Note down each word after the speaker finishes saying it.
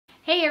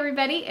Hey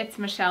everybody, it's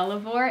Michelle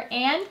LaVore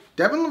and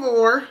Devin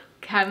LaVore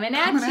coming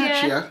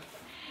at you.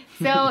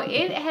 So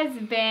it has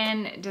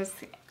been just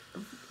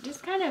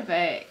kind of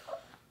a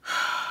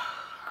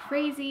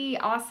crazy,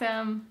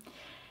 awesome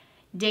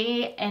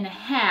day and a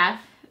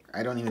half.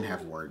 I don't even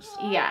have words.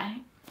 Yeah.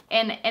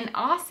 And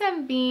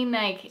awesome being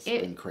like it's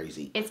been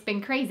crazy. It's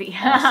been crazy.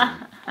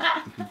 Awesome.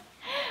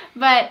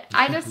 But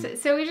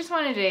so we just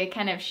wanted to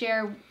kind of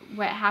share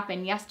what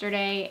happened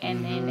yesterday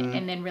and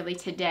then really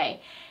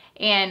today.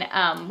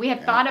 And we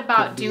had thought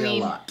about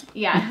doing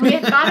we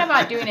had thought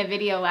about doing a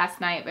video last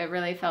night, but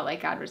really felt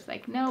like God was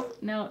like, no,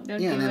 don't do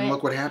it. Yeah, and then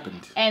look what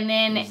happened. And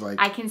then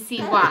I can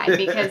see why,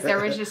 because there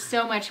was just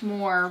so much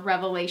more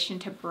revelation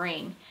to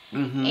bring.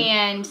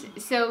 And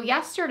so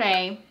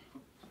yesterday,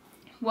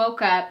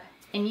 woke up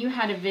and you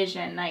had a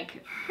vision,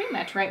 like pretty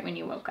much right when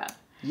you woke up.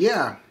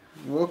 Yeah,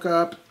 woke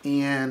up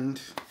and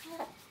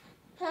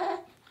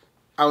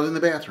I was in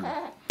the bathroom.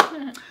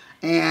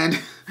 And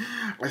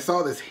I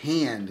saw this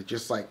hand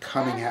just like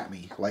coming at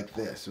me like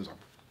this. It was a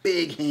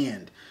big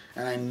hand.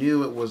 And I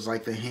knew it was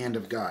like the hand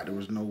of God. There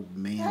was no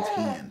man's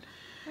hand.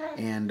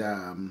 And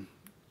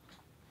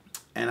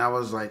I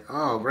was like,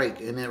 oh, great.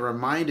 And it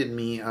reminded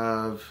me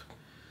of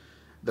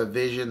the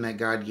vision that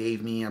God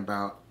gave me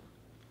about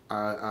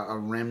a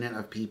remnant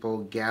of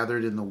people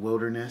gathered in the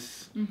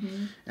wilderness.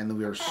 And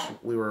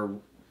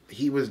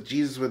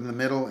Jesus was in the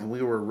middle and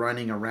we were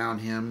running around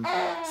him,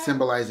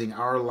 symbolizing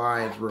our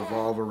lives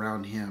revolve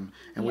around him.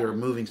 And we were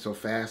moving so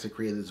fast, it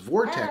created this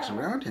vortex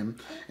around him.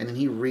 And then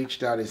he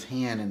reached out his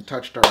hand and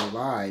touched our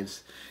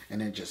lives,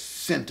 and it just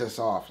sent us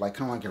off, like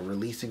kind of like a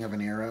releasing of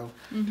an arrow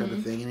type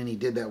of thing. And then he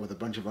did that with a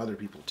bunch of other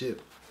people too.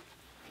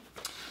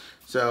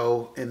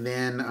 So, and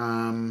then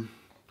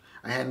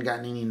I hadn't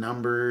gotten any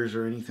numbers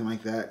or anything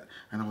like that,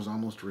 and I was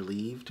almost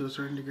relieved to a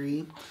certain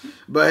degree.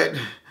 But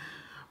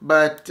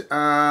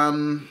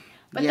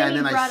yeah, and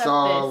then I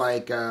saw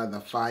like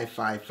the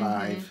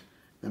 555.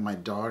 Then my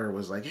daughter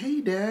was like, "Hey,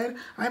 Dad,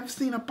 I've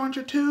seen a bunch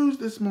of 2s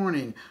this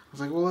morning." I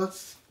was like, "Well,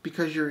 that's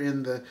because you're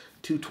in the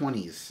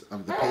 220s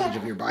of the page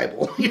of your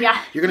Bible.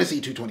 Yeah, you're gonna see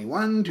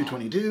 221,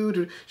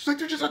 222.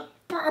 She's like,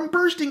 I'm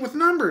bursting with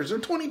numbers. There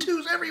are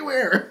 22s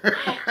everywhere."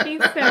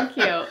 He's so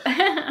cute.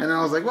 And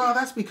I was like, "Well,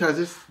 that's because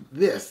it's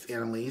this,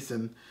 Annalise."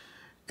 And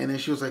then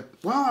she was like,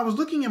 "Well, I was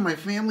looking at my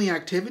family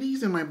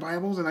activities in my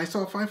Bibles and I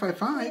saw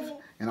 555.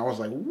 And I was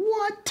like,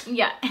 "What?"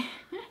 Yeah.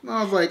 And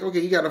I was like, "Okay,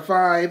 you got a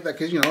 5,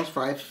 because it's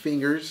 5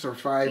 fingers or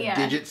 5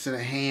 digits in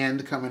a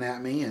hand coming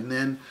at me, and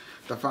then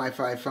the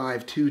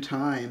 555 2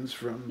 times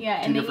from 2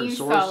 different sources." And then you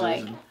saw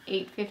like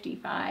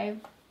 855.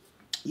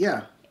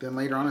 Yeah. Then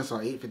later on I saw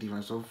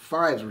 855. So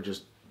 5s were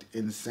just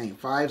insane.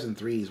 5s and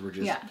 3s were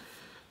just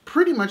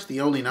pretty much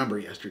the only number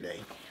yesterday.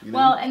 You know?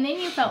 Well, and then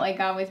you felt like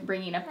God was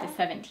bringing up the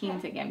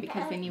 17s again,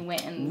 because then you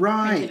went and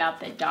printed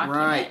out the document.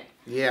 Right.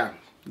 Yeah.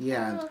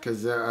 Yeah,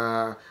 because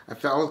I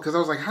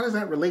was like, how does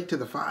that relate to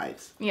the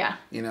 5s? Yeah.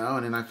 And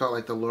then I felt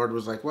like the Lord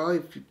was like, well,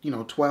 if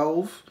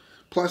 12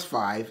 plus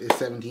 5 is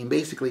 17.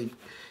 Basically,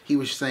 he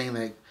was saying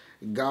that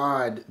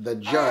God, the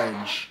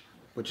judge,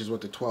 which is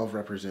what the 12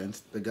 represents,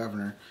 the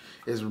governor,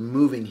 is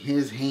removing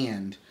his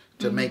hand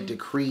to make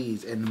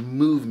decrees and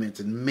movements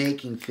and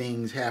making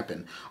things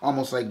happen.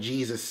 Almost like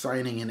Jesus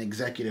signing an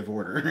executive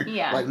order.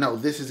 Yeah. Like, no,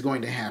 this is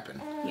going to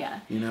happen. Yeah.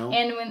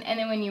 And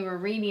then when you were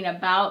reading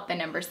about the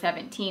number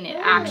 17, it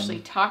actually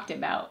talked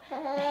about the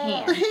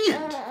hand. The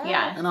hand.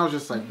 Yeah. And I was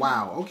just like,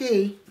 wow,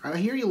 okay, I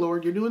hear you,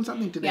 Lord. You're doing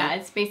something today. Yeah,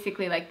 it's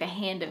basically like the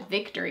hand of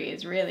victory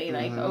is really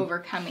like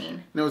overcoming.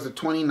 And it was the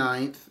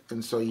 29th,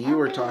 and so you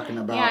were talking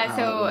about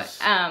how it was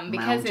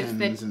because it's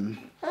the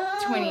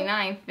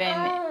 29th,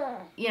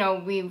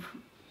 then we've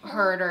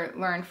heard or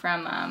learned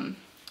from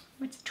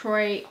what's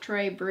Troy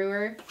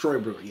Brewer. Troy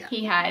Brewer, yeah.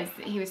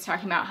 He was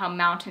talking about how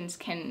mountains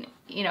can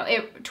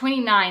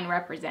 29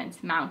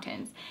 represents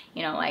mountains.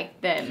 Like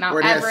the Mount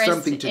or it Everest has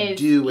something to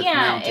do with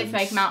mountains. It's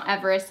like Mount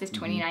Everest is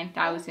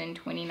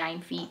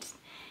 29,029 feet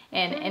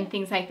and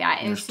things like that.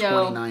 And there's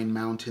 29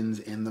 mountains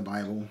in the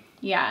Bible.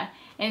 Yeah.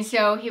 And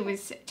so he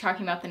was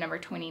talking about the number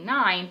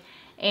 29,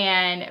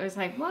 and it was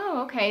like,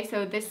 whoa, okay,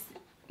 so this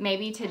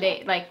maybe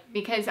today, like,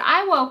 because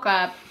I woke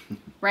up,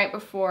 right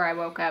before I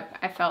woke up,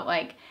 I felt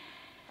like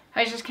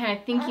I was just kind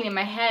of thinking in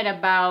my head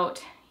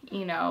about,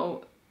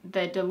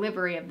 the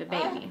delivery of the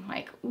baby.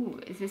 Like, ooh,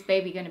 is this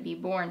baby going to be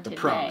born today?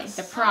 The promise.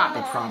 The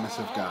promise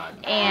of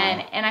God.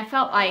 And I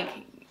felt like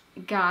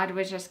God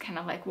was just kind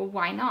of like, well,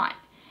 why not?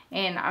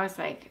 And I was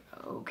like,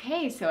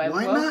 okay, so I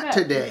woke up. Why not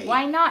today?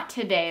 Why not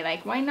today?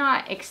 Like, why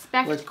not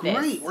expect this?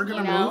 Great, we're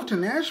going to move to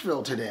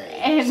Nashville today.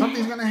 And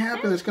something's going to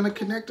happen. It's going to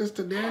connect us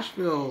to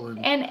Nashville.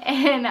 And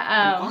an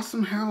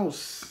awesome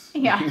house.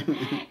 Yeah.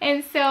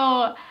 And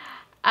so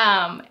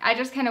I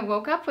just kind of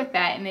woke up with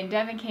that, and then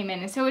Devin came in.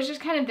 And so it was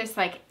just kind of this,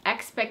 like,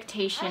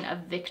 expectation of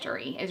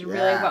victory is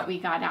really what we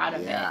got out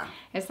of it.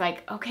 It's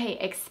like, okay,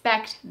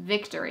 expect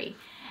victory.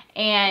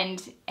 And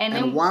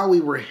then while we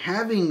were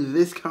having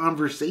this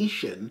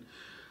conversation,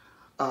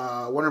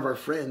 one of our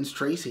friends,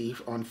 Tracy,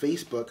 on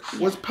Facebook,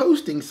 was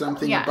posting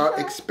something about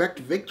expect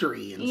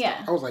victory and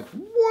stuff. I was like,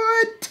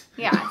 what?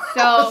 Yeah,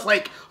 so I was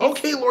like,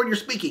 okay, Lord, you're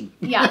speaking.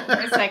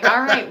 Yeah, it's like,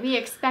 all right, we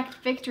expect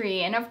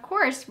victory. And of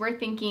course, we're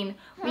thinking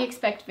we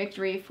expect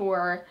victory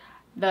for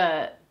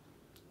the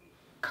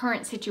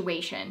current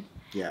situation.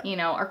 Yeah. You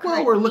know, our current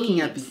Well, we're looking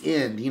needs. at the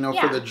end, you know,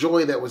 for the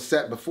joy that was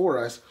set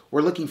before us.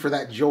 We're looking for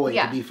that joy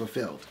to be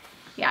fulfilled.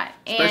 Yeah.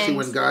 Especially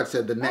when God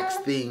said the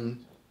next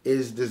thing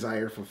is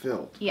desire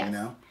fulfilled. Yes. You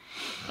know?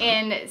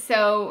 And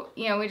so,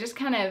 you know, we just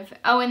kind of,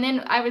 and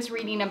then I was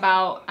reading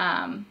about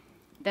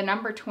the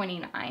number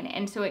 29.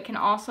 And so it can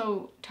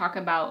also talk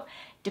about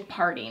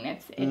departing.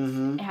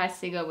 It has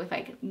to go with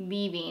like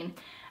leaving.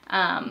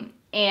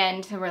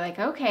 And so we're like,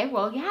 okay,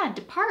 well, yeah,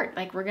 depart.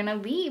 Like we're going to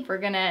leave. We're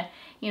going to,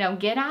 you know,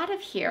 get out of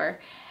here.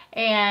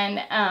 And,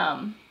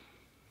 and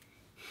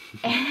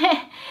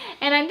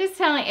I'm just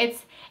telling,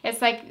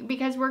 it's like,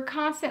 because we're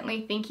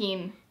constantly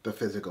thinking the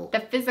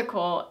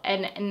physical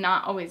and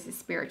not always the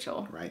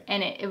spiritual. Right.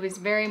 And it was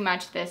very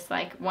much this,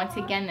 like, once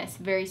again, this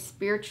very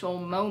spiritual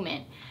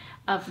moment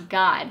of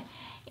God.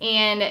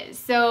 And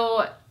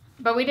so,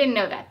 but we didn't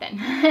know that then.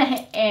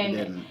 And we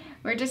didn't.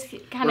 We're just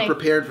kind of... We're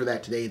prepared for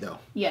that today, though.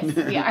 Yes,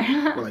 we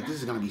are. We're like, this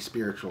is going to be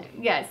spiritual.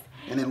 Yes.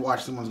 And then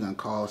watch, someone's going to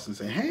call us and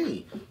say,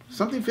 hey,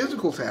 something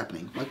physical's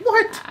happening. Like,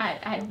 what?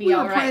 I'd be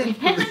all right with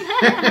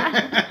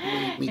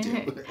that. Me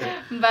too.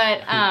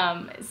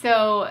 But,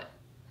 so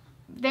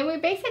then we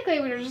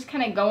were just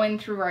kind of going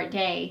through our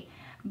day.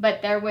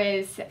 But there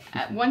was,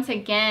 once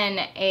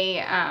again,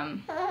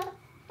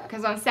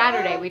 because on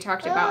Saturday we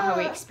talked about how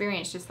we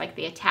experienced just like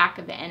the attack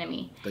of the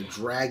enemy. The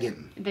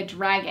dragon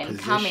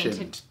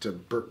coming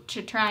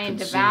to try and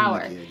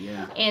devour.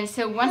 And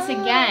so once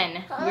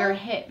again, we were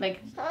hit,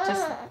 like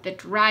just the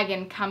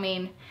dragon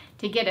coming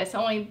to get us.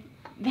 Only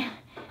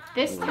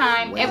this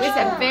time, it was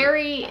a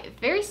very,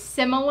 very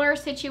similar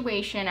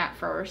situation at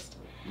first.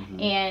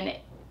 And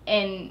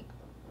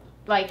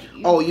like...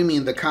 Oh, you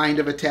mean the kind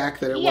of attack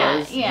that it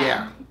was?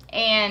 Yeah.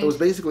 And it was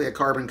basically a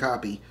carbon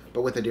copy,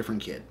 but with a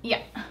different kid.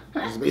 Yeah.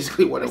 That's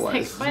basically what it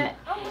was. Like,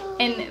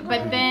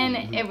 but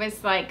then it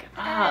was like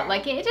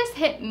it just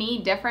hit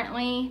me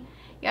differently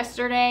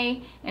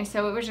yesterday, and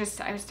so it was just,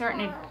 I was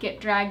starting to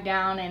get dragged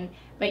down,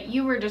 but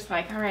you were just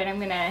like, all right,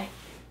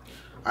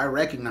 I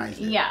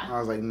recognized it. Yeah. I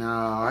was like, no,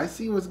 I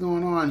see what's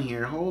going on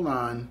here. Hold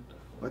on.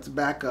 Let's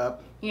back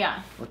up.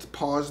 Yeah. Let's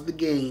pause the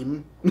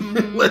game.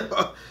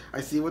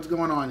 I see what's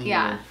going on here.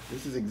 Yeah.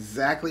 This is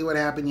exactly what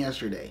happened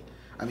yesterday.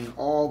 I mean,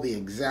 all the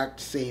exact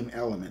same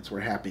elements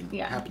were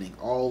happening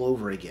all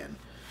over again.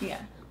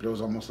 Yeah. But it was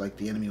almost like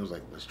the enemy was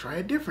like, let's try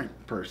a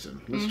different person.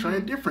 Let's try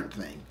a different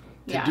thing.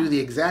 To do the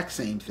exact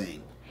same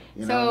thing.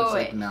 You know, it's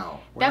like,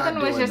 no, we're Devin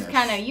not was doing just this.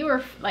 kind of, you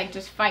were like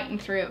just fighting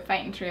through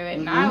it.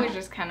 And I was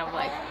just kind of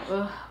like,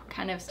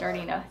 kind of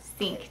starting to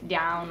sink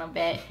down a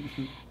bit.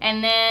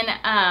 And then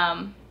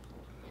I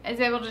was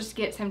able to just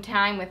get some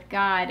time with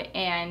God,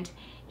 and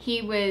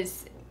he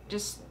was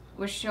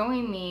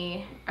showing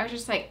me, I was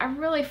just like, I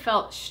really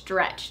felt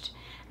stretched.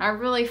 I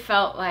really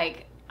felt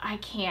like I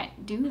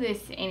can't do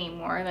this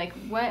anymore. Like,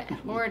 what,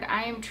 Lord,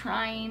 I am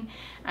trying.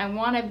 I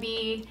want to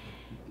be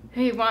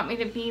who you want me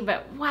to be,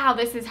 but wow,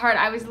 this is hard.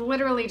 I was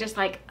literally just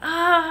like,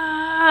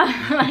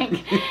 like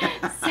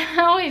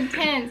so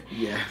intense.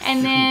 Yes.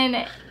 And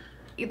then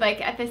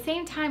like at the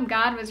same time,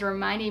 God was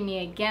reminding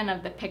me again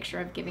of the picture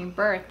of giving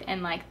birth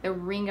and like the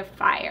ring of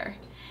fire.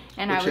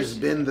 And which has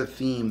been the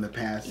theme the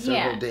past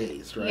several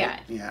days,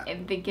 right? Yeah,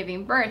 the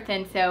giving birth.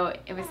 And so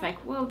it was like,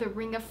 whoa, the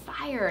ring of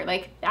fire.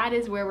 Like, that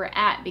is where we're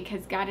at,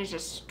 because God is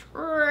just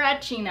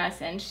stretching us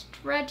and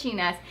stretching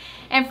us.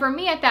 And for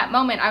me at that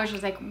moment, I was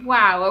just like,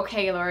 wow,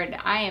 okay, Lord,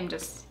 I am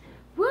just,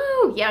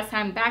 woo, yes,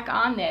 I'm back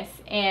on this.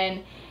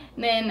 And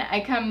then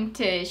I come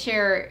to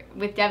share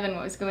with Devin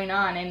what was going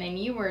on, and then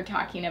you were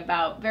talking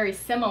about very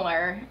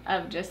similar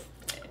of just...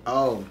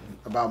 Oh,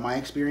 about my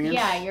experience?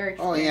 Yeah, your experience.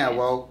 Oh, yeah.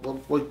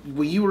 Well,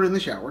 you were in the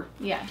shower.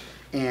 Yeah.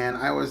 And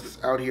I was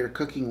out here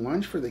cooking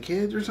lunch for the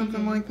kids or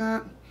something like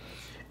that.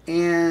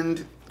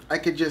 And I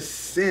could just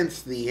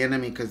sense the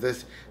enemy, because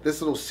this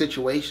little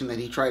situation that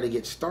he tried to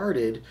get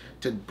started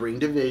to bring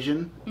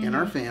division in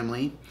our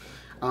family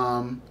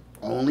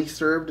only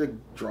served to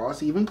draw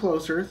us even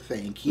closer.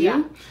 Thank you.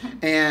 Yeah.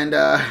 And,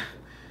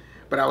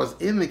 but I was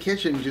in the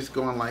kitchen just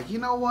going like, you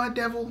know what,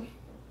 devil?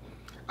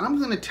 I'm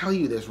going to tell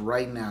you this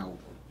right now.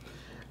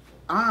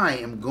 I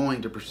am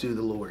going to pursue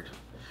the Lord.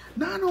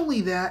 Not only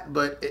that,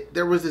 but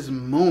there was this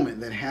moment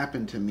that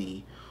happened to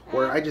me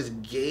where I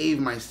just gave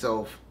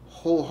myself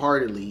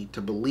wholeheartedly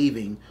to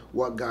believing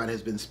what God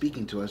has been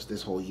speaking to us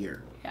this whole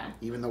year. Yeah.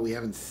 Even though we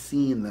haven't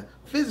seen the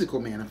physical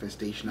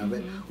manifestation of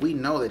it, we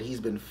know that he's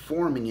been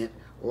forming it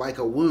like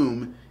a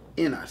womb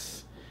in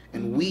us.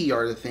 And we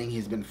are the thing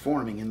he's been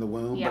forming in the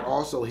womb, but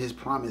also his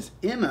promise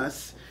in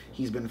us,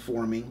 he's been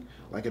forming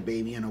like a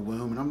baby in a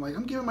womb. And I'm like,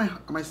 I'm giving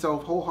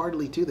myself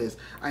wholeheartedly to this.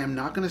 I am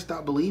not going to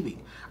stop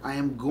believing. I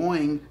am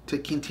going to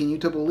continue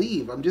to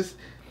believe. I'm just,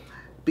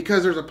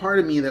 because there's a part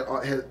of me that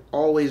has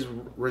always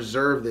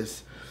reserved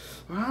this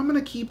well, I'm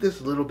going to keep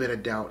this little bit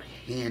of doubt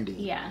handy.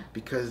 Yeah.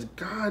 Because,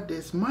 God,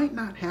 this might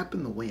not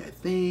happen the way I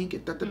think.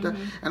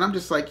 And I'm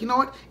just like, you know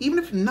what? Even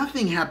if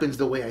nothing happens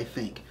the way I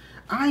think,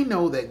 I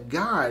know that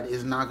God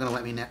is not going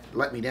to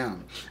let me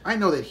down. I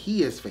know that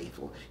He is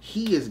faithful.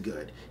 He is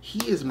good.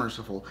 He is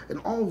merciful. And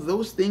all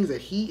those things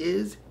that He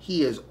is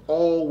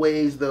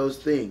always those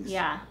things.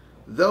 Yeah.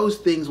 Those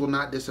things will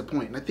not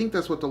disappoint. And I think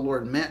that's what the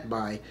Lord meant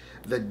by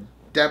that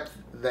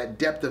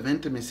depth of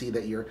intimacy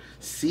that you're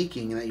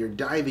seeking and that you're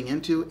diving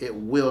into. It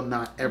will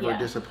not ever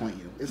disappoint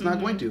you. It's not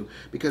going to,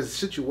 because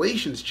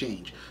situations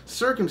change,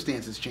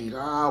 circumstances change.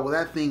 Well,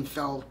 that thing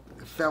fell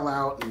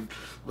out,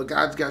 but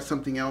God's got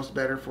something else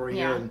better for you,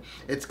 and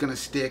it's gonna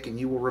stick, and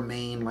you will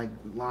remain, like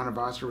Lana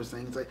Vosser was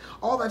saying. It's like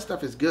all that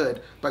stuff is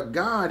good, but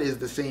God is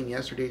the same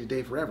yesterday,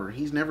 today, forever.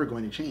 He's never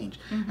going to change.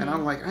 And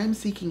I'm like, I'm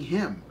seeking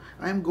Him.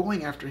 I'm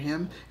going after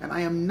Him, and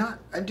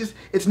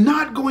it's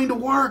not going to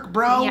work,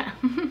 bro. Yeah.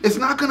 It's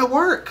not going to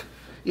work.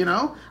 You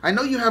know, I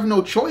know you have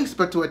no choice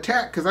but to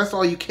attack, because that's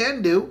all you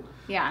can do.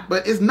 Yeah.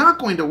 But it's not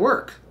going to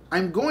work.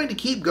 I'm going to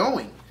keep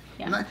going.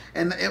 Yeah.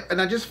 And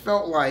I just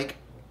felt like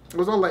it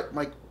was all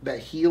like that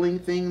healing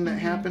thing that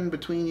happened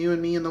between you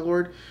and me and the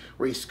Lord,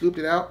 where He scooped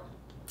it out.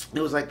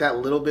 It was like that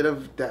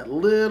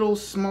little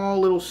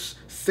small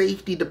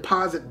safety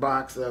deposit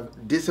box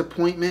of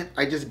disappointment.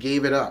 I just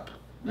gave it up.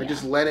 I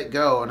just let it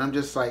go, and I'm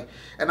just like,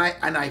 and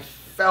I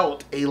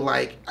felt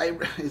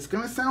it's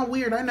gonna sound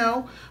weird, I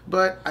know,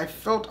 but I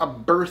felt a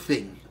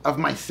birthing of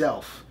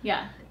myself.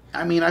 Yeah.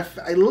 I mean, I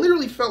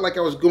literally felt like I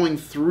was going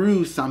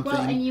through something.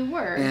 Well, and you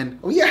were. And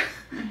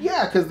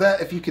because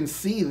if you can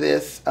see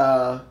this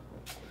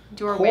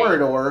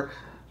corridor,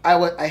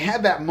 I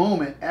had that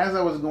moment as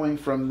I was going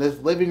from this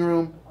living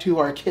room to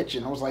our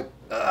kitchen. I was like,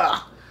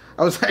 ugh.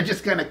 I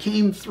just kind of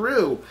came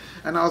through,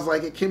 and I was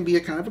like, it can be a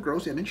kind of a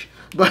gross image,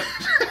 but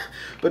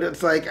but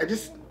it's like I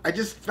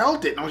just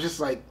felt it, and I was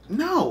just like,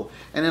 no.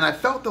 And then I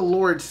felt the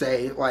Lord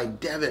say, like,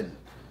 Devin,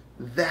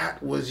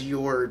 that was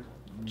your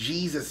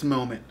Jesus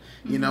moment.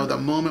 You know, the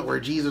moment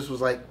where Jesus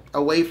was like,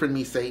 away from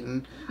me,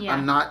 Satan. Yeah.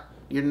 I'm not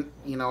going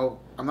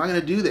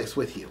to do this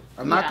with you.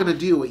 I'm not going to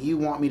do what you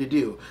want me to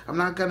do. I'm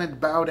not going to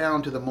bow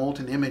down to the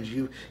molten image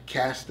you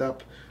cast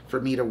up for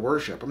me to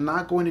worship. I'm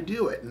not going to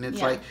do it. And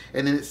it's like,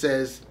 and then it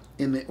says,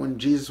 when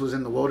Jesus was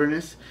in the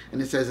wilderness,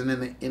 and it says, and then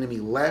the enemy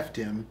left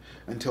him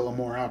until a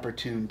more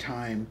opportune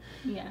time,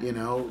 you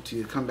know,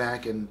 to come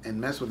back and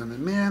mess with him. And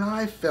man,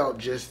 I felt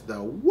just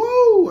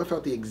I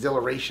felt the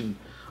exhilaration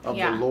of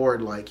the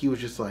Lord. Like, He was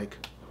just like,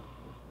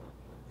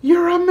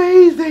 you're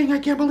amazing. I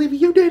can't believe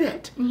you did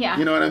it. Yeah.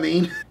 You know what I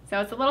mean? So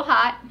it's a little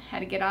hot. Had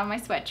to get on my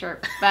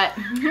sweatshirt, but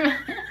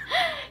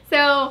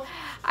so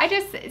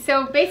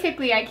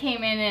basically I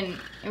came in and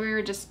we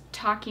were just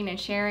talking and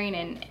sharing,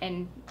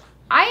 and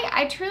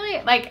I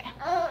truly, like,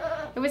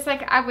 it was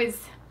like I was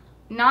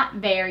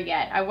not there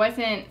yet. I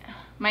wasn't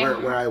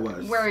where I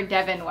was, where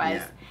Devin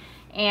was,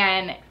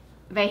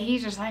 but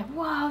he's just like,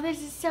 whoa,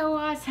 this is so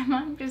awesome.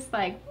 I'm just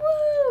like,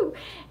 woo,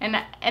 and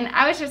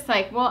I was just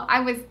like, well,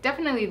 I was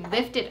definitely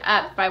lifted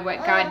up by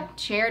what God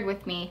shared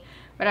with me,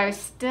 but I was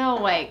still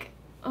like,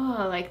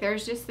 oh, like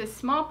there's just this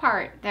small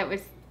part that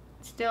was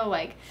still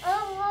like,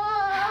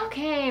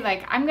 okay,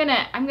 like I'm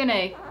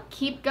gonna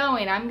keep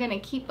going. I'm gonna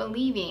keep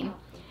believing.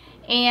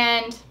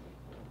 And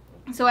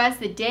so as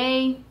the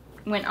day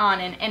went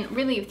on, and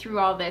really through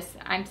all this,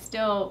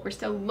 we're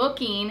still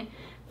looking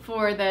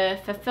for the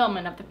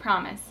fulfillment of the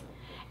promise.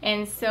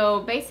 And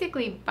so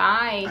basically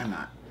I'm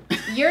not.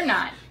 You're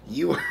not.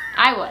 You were.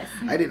 I was.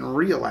 I didn't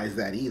realize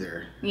that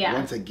either. Yeah.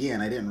 Once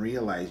again, I didn't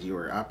realize you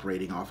were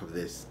operating off of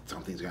this,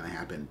 something's going to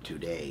happen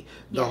today.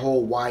 The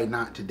whole why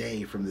not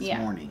today from this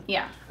morning.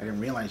 Yeah. I didn't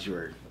realize you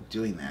were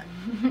doing that.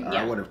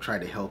 I would have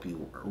tried to help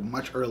you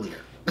much earlier.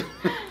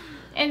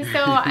 And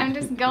so I'm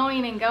just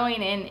going and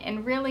going,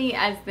 and really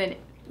as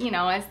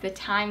the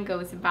time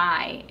goes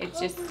by, it's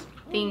just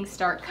things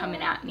start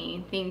coming at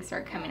me.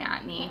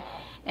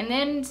 And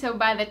then so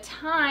by the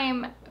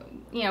time,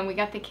 we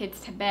got the kids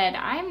to bed,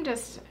 I'm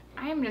just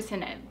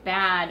in a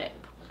bad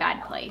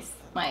place.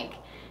 Like,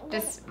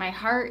 just my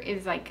heart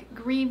is like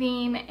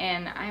grieving,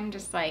 and I'm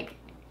just like.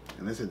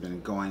 And this has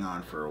been going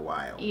on for a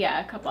while.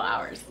 Yeah, a couple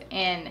hours,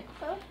 and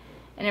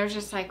it was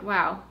just like,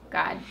 wow,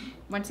 God,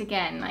 once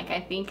again, like, I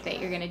think that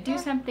you're going to do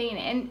something.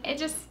 And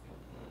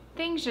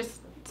things just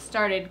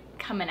started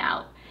coming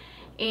out.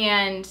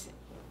 And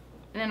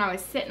then I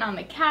was sitting on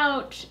the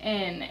couch,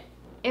 and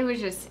it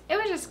was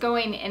just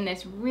going in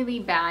this really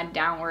bad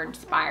downward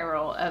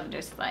spiral of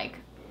just like,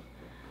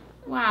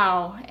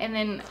 wow. And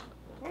then,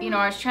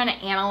 I was trying to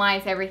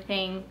analyze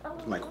everything.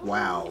 Like,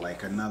 wow,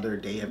 like another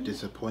day of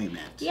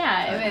disappointment.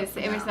 Yeah,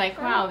 it was like,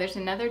 wow, there's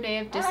another day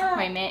of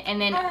disappointment.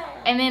 And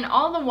then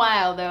all the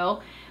while,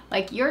 though,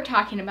 like, you're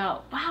talking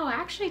about, wow,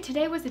 actually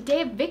today was a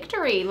day of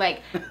victory.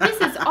 Like,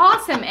 this is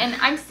awesome. And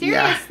I'm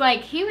serious.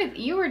 Like,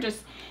 you were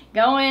just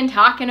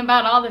talking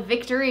about all the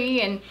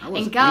victory and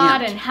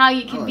God and how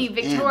you can be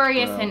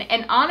victorious.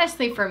 And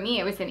honestly, for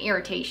me, it was an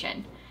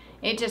irritation.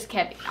 It just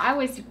kept,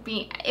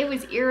 it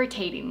was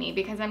irritating me,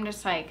 because I'm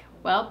just like,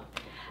 well,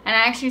 and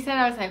I actually said,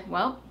 I was like,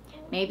 well,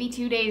 maybe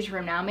 2 days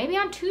from now, maybe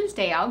on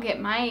Tuesday, I'll get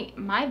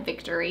my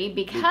victory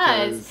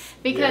because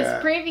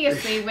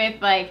previously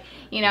with like,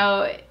 you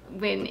know,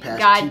 when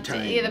God,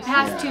 the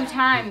past 2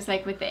 times,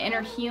 like with the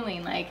inner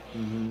healing, like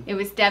it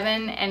was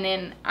Devin, and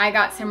then I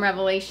got some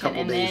revelation, a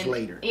couple days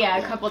later.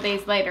 A couple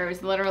days later, it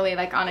was literally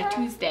like on a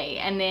Tuesday,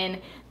 and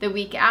then the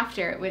week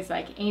after it was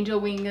like angel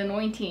wing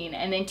anointing,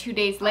 and then 2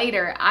 days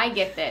later I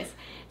get this.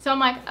 So I'm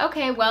like,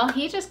 okay, well,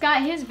 he just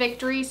got his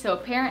victory, so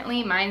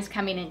apparently mine's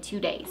coming in 2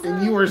 days.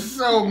 And you were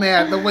so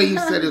mad. The way you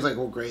said it was like,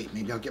 well, great,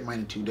 maybe I'll get mine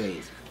in 2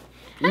 days.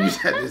 You just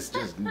had this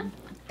just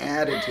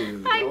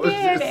attitude. I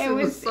did. It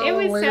was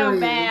so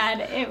bad.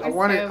 It was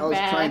I was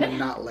trying to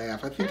not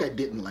laugh. I think I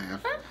didn't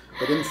laugh,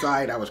 but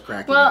inside I was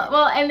cracking up. up.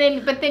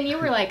 Well, but then you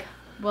were like,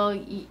 well,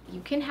 you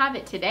can have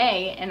it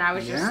today, and I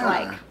was just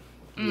like,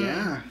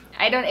 yeah.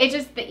 I don't. It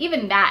just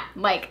even that,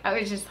 like, I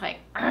was just like,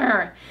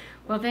 Arr.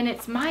 Well, then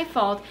it's my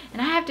fault,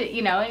 and I have to,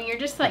 you know, and you're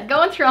just like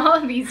going through all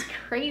of these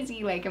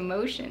crazy like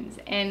emotions,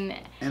 and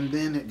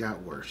then it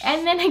got worse.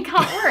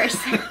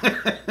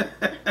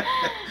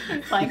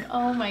 It's like,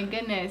 oh my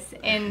goodness.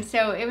 And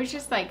so it was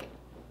just like,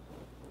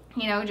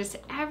 you know, just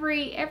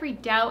every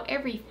doubt,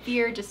 every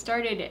fear just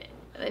started,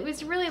 it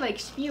was really like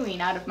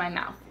spewing out of my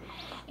mouth,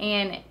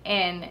 and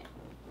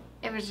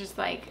it was just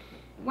like,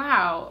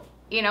 wow,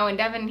 you know. And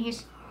Devin,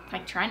 he's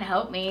like trying to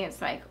help me.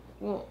 It's like,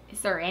 well,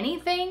 is there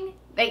anything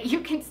that you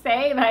can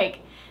say,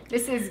 like,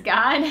 this is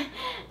God? And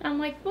I'm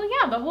like, well,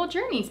 yeah, the whole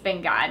journey's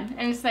been God.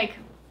 And it's like,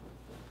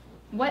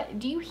 what,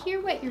 do you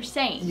hear what you're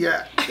saying?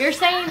 Yeah. You're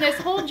saying this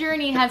whole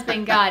journey has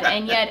been God,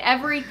 and yet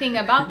everything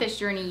about this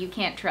journey you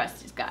can't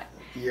trust is God.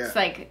 Yeah. It's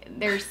like,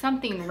 there's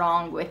something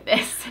wrong with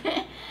this.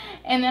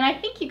 And then I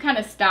think you kind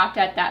of stopped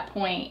at that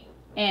point,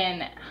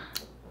 and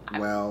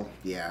well,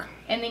 yeah.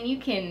 And then you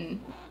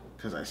can,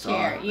 because I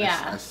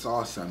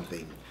saw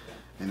something.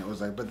 And it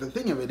was like, but the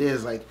thing of it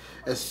is, like,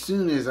 as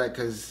soon as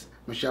because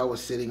Michelle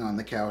was sitting on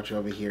the couch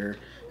over here,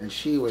 and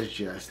she was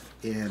just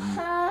in,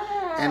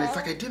 and it's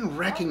like I didn't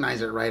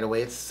recognize it right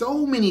away. It's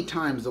so many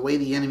times the way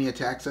the enemy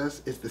attacks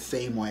us is the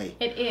same way.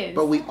 It is.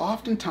 But we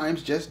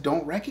oftentimes just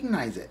don't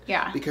recognize it.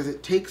 Yeah. Because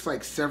it takes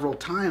like several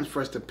times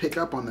for us to pick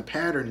up on the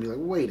pattern and be like,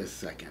 wait a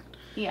second.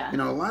 Yeah. You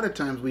know, a lot of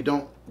times we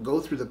don't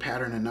go through the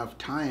pattern enough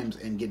times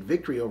and get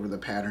victory over the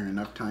pattern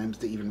enough times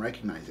to even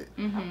recognize it.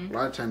 Mm-hmm. A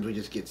lot of times we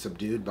just get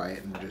subdued by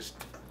it and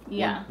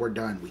we're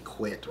done. We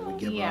quit or we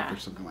give up or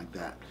something like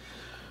that.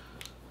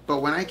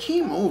 But when I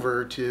came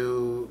over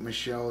to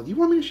Michelle, do you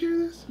want me to share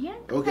this? Yeah.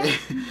 Okay.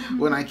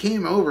 When I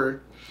came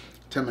over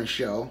to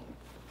Michelle,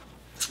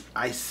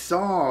 I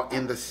saw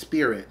in the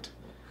spirit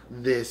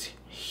this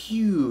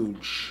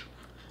huge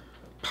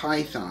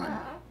python,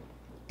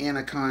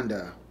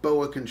 anaconda,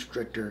 boa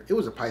constrictor. It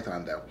was a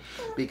python though,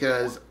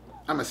 because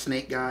I'm a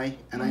snake guy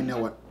and I know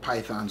what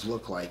pythons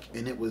look like,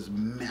 and it was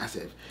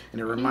massive,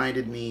 and it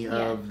reminded me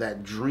of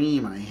that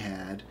dream I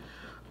had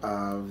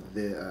of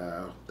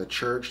the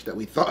church that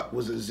we thought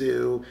was a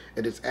zoo,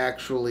 and it's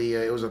actually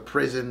it was a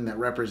prison that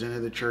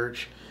represented the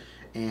church,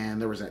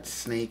 and there was that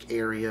snake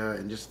area,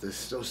 and just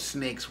those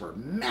snakes were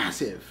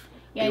massive.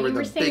 Yeah, they were you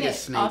were the saying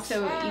biggest snakes.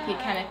 Also, you could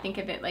kind of think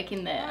of it like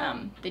in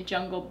the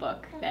Jungle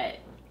Book that.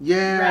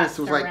 Yes,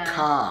 it was like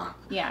Ka.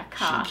 Yeah,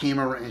 Ka. She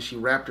came around and she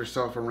wrapped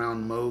herself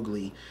around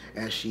Mowgli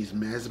as she's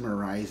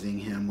mesmerizing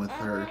him with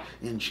her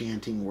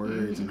enchanting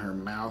words, and her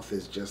mouth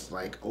is just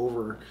like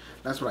over.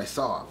 That's what I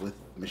saw with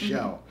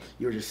Michelle.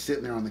 You were just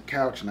sitting there on the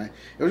couch, and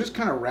it was just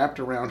kind of wrapped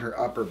around her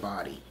upper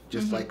body,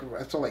 just like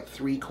I saw like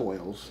 3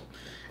 coils,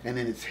 and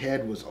then its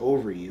head was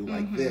over you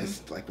like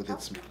this, like with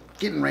its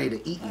getting ready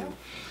to eat you,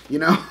 you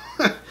know.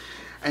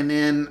 And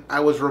then I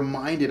was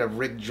reminded of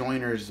Rick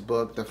Joyner's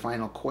book, The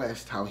Final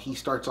Quest, how he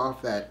starts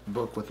off that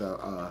book with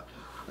a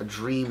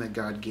dream that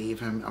God gave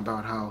him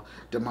about how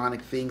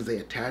demonic things, they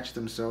attach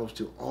themselves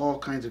to all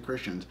kinds of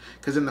Christians.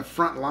 Because in the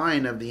front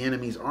line of the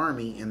enemy's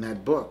army in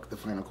that book, The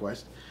Final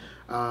Quest,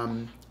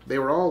 they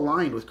were all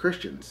lined with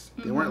Christians.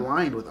 They weren't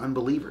lined with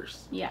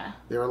unbelievers. Yeah.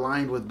 They were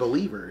lined with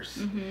believers.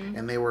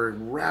 And they were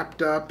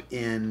wrapped up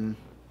in...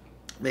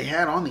 They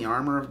had on the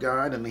armor of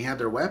God and they had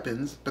their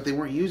weapons, but they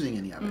weren't using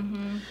any of it.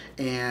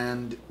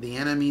 And the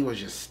enemy was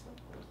just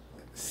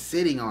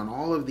sitting on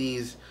all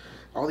these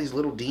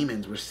little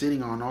demons were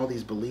sitting on all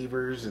these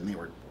believers, and they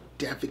were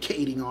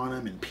defecating on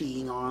them and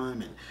peeing on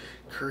them and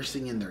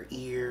cursing in their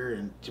ear.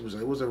 And it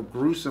was a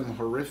gruesome,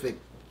 horrific,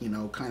 you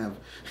know, kind of,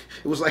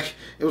 it was like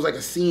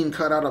a scene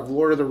cut out of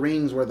Lord of the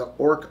Rings where the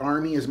orc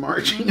army is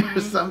marching or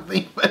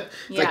something, but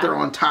it's like they're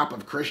on top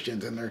of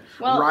Christians and they're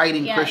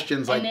riding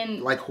Christians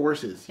like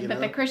horses. You know?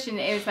 The Christian,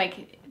 it was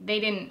like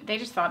they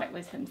just thought it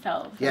was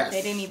themselves. Yes,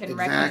 they didn't even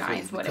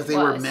recognize what it was. Because they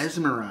were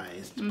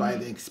mesmerized by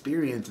the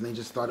experience, and they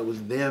just thought it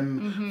was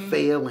them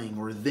failing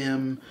or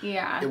them.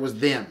 Yeah. It was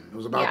them. It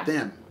was about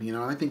them. You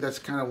know, and I think that's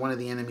kind of one of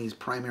the enemy's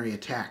primary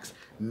attacks.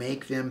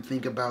 Make them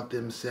think about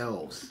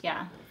themselves.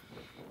 Yeah.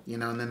 You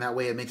know, and then that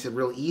way it makes it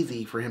real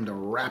easy for him to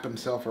wrap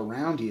himself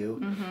around you.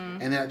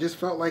 And it just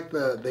felt like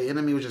the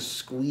enemy was just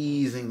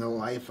squeezing the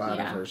life out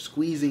of her,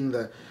 squeezing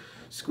the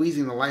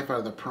life out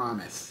of the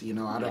promise, you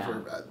know, out of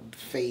her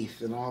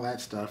faith and all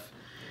that stuff.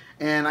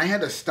 And I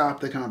had to stop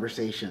the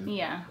conversation.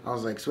 Yeah. I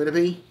was like, Sweetie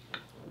Pea,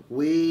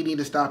 we need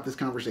to stop this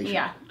conversation.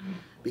 Yeah.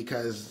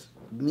 Because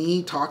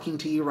me talking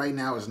to you right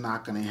now is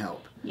not going to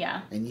help.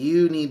 Yeah. And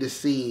you need to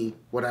see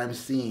what I'm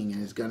seeing.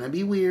 And it's going to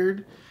be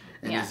weird.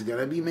 And it's going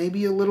to be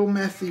maybe a little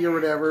messy or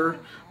whatever.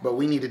 But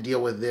we need to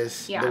deal with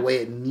this the way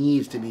it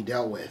needs to be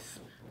dealt with.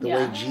 The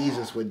way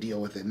Jesus would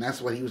deal with it. And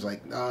that's what he was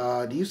like,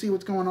 do you see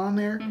what's going on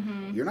there?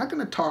 Mm-hmm. You're not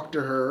going to talk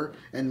to her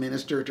and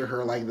minister to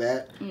her like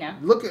that. No.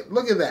 Look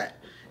at that.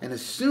 And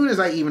as soon as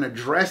I even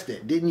addressed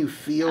it, didn't you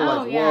feel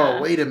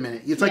whoa, wait a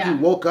minute. It's like you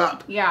woke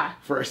up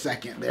for a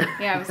second there.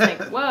 Yeah, I was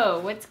like, whoa,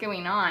 what's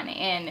going on?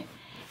 And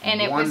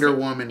it Wonder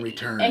Woman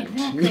returned.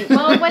 Exactly.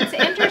 Well, what's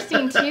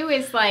interesting too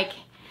is like,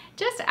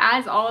 just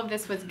as all of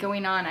this was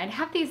going on, I'd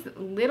have these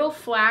little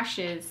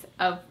flashes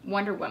of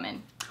Wonder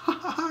Woman.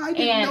 I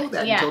didn't know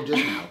that until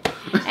just now.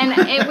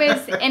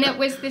 and it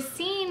was the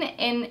scene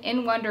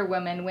in Wonder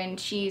Woman when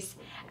she's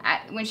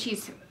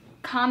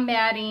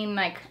combating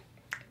like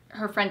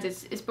her friends.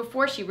 It's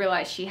before she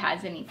realized she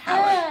has any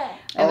power.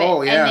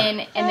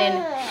 And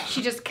then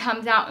she just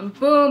comes out and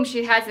boom,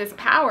 she has this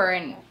power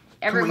and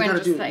everyone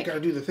just like you gotta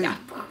do the thing.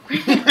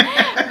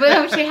 Yeah.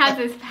 Boom, she has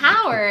this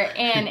power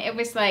and it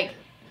was like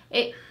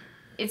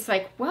it's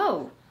like,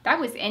 whoa, that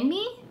was in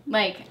me?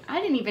 Like,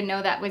 I didn't even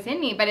know that was in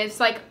me. But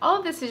it's like, all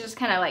of this is just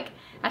kind of like,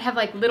 I'd have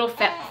like little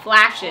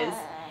flashes,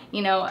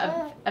 you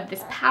know, of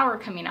this power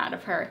coming out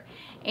of her.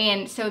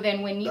 And so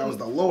then when you... That was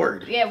the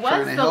Lord. Yeah, it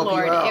was the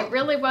Lord. It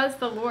really was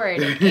the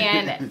Lord.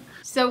 And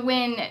so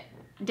when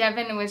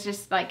Devin was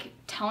just like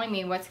telling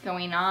me what's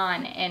going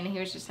on, and he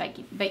was just like,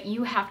 but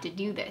you have to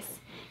do this.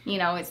 You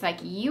know, it's like,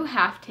 you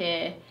have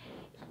to,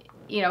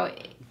 you know...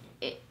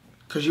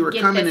 Because you were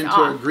coming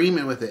into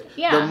agreement with it.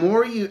 Yeah. The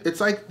more you, it's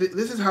like,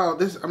 this is how, I'm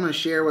going to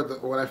share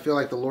what I feel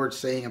like the Lord's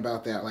saying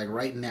about that, like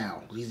right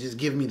now. He's just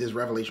giving me this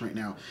revelation right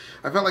now.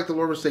 I felt like the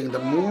Lord was saying, the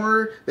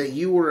more that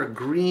you were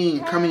agreeing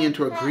and coming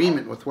into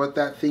agreement with what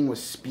that thing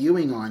was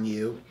spewing on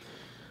you,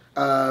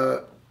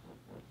 the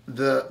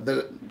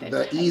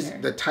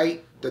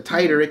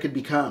tighter it could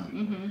become.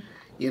 Mm-hmm.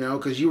 You know,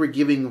 because you were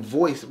giving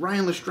voice.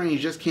 Ryan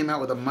Lestrange just came out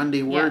with a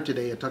Monday word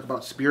today to talk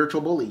about spiritual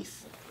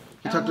bullies.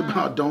 He talked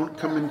about don't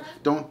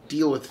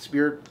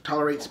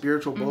tolerate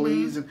spiritual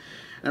bullies and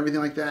everything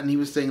like that. And he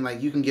was saying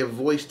like you can give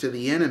voice to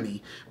the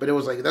enemy, but it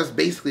was like that's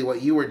basically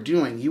what you were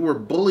doing. You were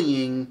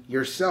bullying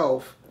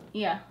yourself.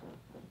 Yeah.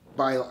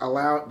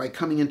 By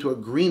coming into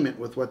agreement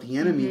with what the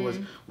enemy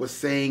was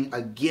saying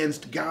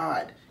against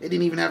God. It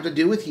didn't even have to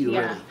do with you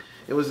really.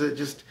 It was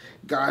just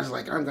God's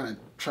like, I'm gonna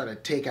try to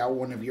take out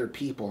one of your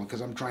people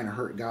because I'm trying to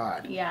hurt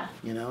God. Yeah.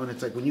 You know, and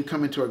it's like when you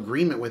come into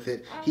agreement with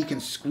it, he can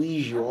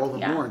squeeze you all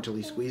the more until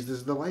he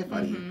squeezes the life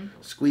out of you.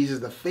 Squeezes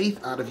the faith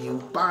out of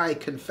you by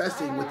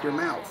confessing with your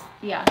mouth.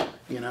 Yeah.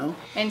 You know?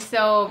 And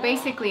so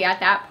basically at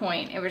that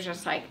point, it was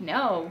just like,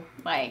 no,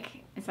 like,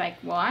 it's like,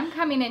 well, I'm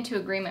coming into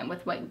agreement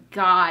with what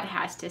God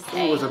has to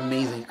say. It was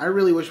amazing. I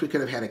really wish we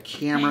could have had a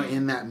camera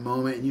in that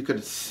moment and you could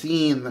have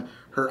seen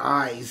her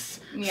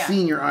eyes. Yeah.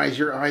 Seen your eyes.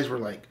 Your eyes were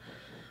like,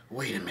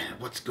 wait a minute,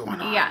 what's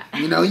going on? Yeah.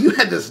 You know, you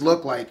had this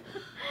look like,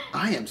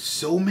 I am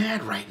so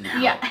mad right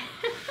now. Yeah.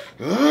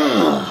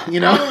 Ugh,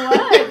 you know?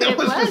 It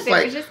was just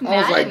like,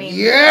 I was like,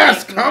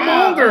 yes, like, come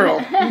on, girl.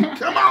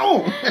 Come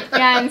on.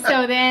 Yeah, and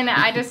so then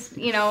I just,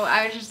 you know,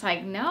 I was just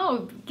like,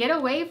 no, get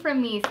away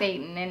from me,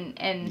 Satan.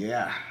 And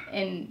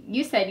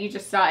you said you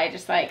just saw it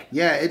just like.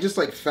 Yeah, it just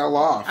like fell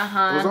off.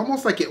 It was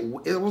almost like it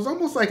was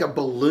almost like a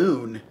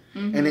balloon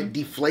and it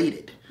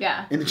deflated.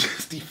 Yeah. And it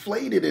just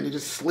deflated and it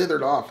just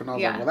slithered off. And I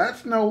was like, well,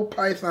 that's no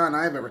python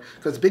I've ever,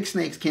 because big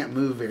snakes can't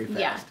move very fast.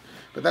 Yeah.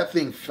 But that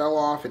thing fell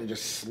off and it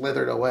just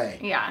slithered away.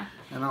 Yeah.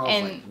 And I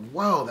was like,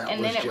 whoa, that was just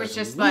And then it was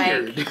just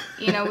weird. like,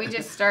 you know, I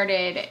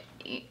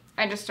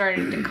just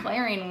started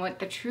declaring what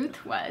the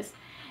truth was.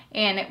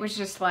 And it was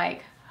just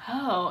like,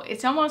 oh,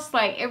 it's almost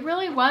like, it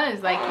really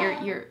was like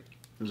you're it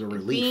was a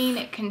relief.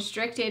 Being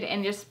constricted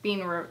and just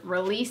being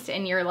released,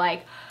 and you're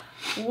like,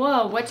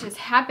 whoa, what just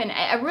happened?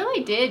 I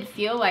really did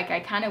feel like I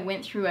kind of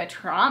went through a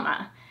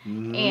trauma.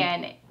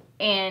 And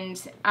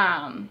it's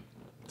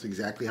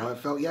exactly how it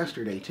felt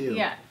yesterday too.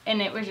 Yeah,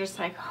 and it was just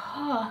like,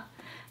 oh,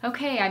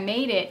 okay, I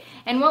made it.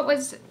 And what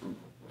was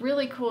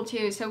really cool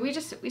too, so we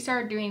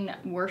started doing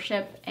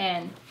worship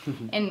and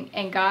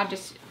God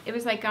just, it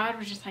was like God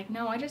was just like,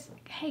 no,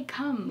 hey,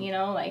 come, you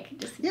know, like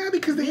just. Yeah,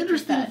 because the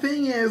interesting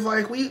thing is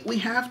like we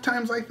have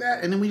times like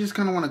that and then we just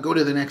kind of want to go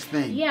to the next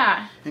thing.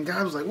 Yeah. And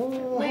God was like,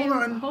 whoa,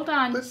 hold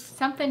on,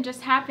 something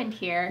just happened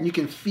here. You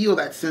can feel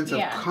that sense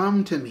of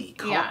come to me,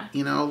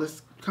 you know,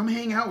 let's come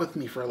hang out with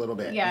me for a little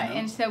bit. Yeah, you know?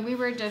 and so we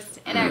were just,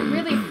 and I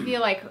really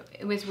feel like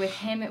it was with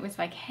him, it was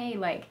like, hey,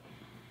 like,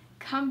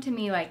 come to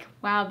me, like,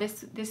 wow,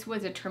 this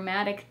was a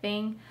traumatic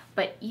thing,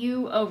 but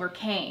you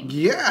overcame.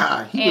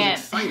 Yeah, he was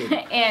excited.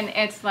 And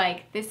it's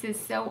like, this is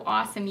so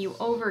awesome, you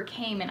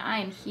overcame, and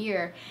I'm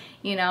here,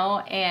 you know,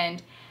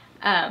 and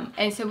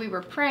so we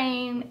were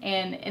praying,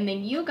 and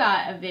then you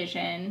got a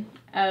vision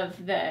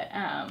of the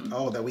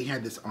oh, that we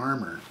had this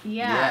armor.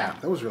 Yeah,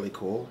 that was really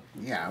cool.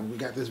 Yeah, we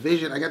got this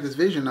vision. I got this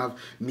vision of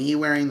me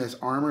wearing this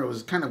armor. It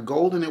was kind of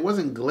golden. It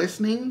wasn't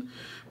glistening,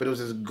 but it was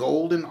this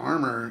golden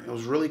armor. It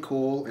was really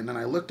cool. And then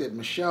I looked at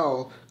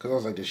Michelle because I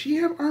was like, does she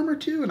have armor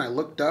too? And I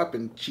looked up,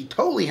 and she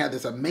totally had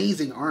this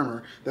amazing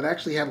armor that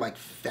actually had like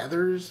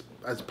feathers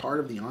as part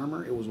of the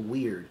armor. It was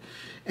weird.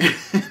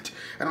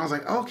 And I was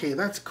like, okay,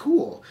 that's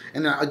cool.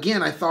 And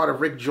again, I thought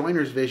of Rick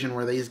Joyner's vision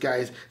where these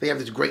guys, they have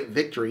this great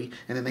victory,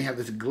 and then they have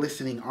this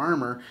glistening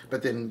armor,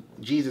 but then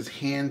Jesus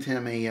hands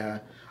him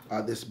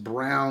this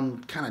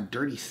brown, kind of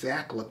dirty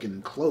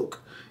sack-looking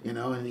cloak, you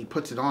know, and he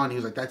puts it on. He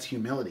was like, that's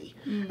humility.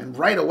 And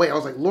right away, I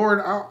was like,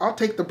 Lord, I'll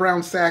take the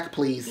brown sack,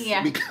 please,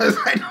 because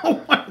I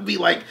don't want to be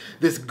like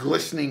this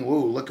glistening,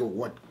 ooh, look at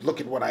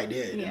what I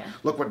did. Yeah.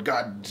 Look what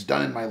God's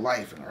done in my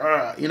life.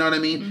 And, you know what I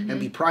mean? And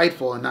be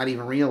prideful and not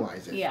even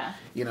realize it. Yeah.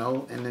 You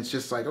know, and it's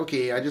just like,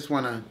 okay, I just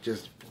want to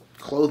just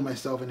clothe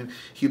myself in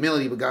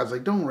humility, but God's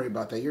like, don't worry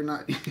about that. You're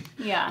not,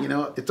 you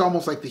know, it's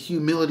almost like the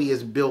humility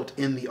is built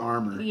in the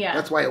armor. Yeah.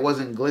 That's why it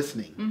wasn't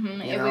glistening.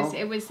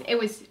 It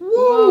was.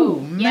 Whoa,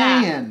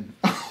 man.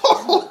 Yeah.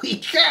 Holy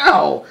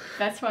cow.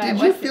 That's why.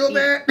 Did you feel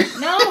that?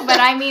 No,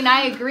 but I mean,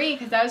 I agree,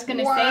 because I was going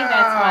to say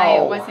that's why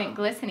it wasn't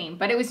glistening,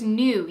 but it was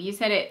new. You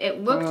said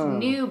it looked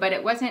new, but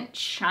it wasn't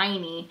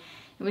shiny.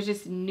 It was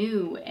just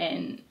new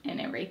and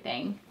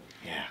everything.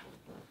 Yeah.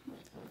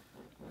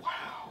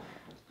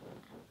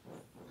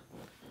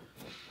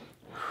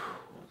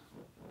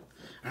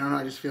 I don't know,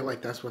 I just feel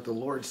like that's what the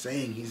Lord's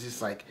saying. He's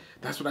just like,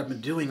 that's what I've been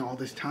doing all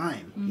this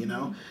time, you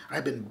know?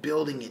 I've been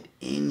building it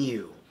in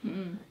you.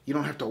 You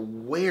don't have to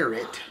wear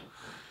it.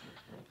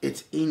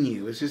 It's in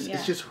you. It's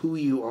just who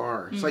you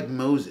are. It's like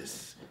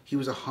Moses. He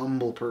was a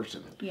humble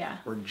person. Yeah.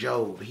 Or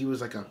Job. He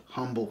was like a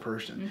humble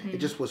person. It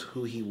just was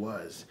who he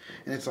was.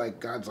 And it's like,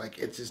 God's like,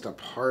 it's just a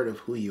part of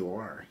who you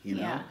are, you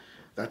know? Yeah.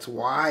 That's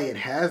why it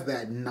has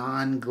that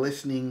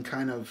non-glistening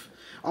kind of,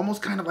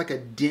 almost kind of like a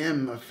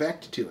dim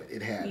effect to it.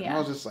 It had. Yeah. And I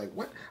was just like,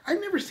 what? I've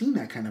never seen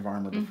that kind of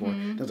armor before.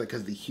 It was like,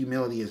 because the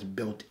humility is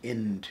built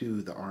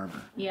into the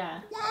armor. Yeah.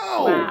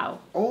 Whoa. Wow.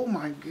 Oh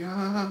my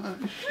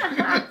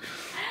gosh.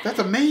 That's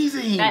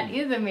amazing. That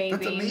is amazing.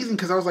 That's amazing,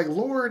 because I was like,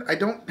 Lord, I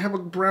don't have a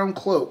brown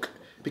cloak.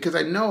 Because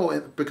I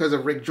know, because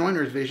of Rick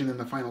Joyner's vision in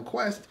the Final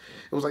Quest,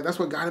 it was like, that's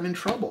what got him in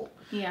trouble.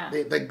 Yeah.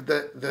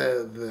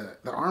 The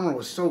armor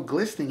was so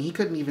glistening, he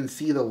couldn't even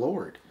see the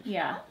Lord.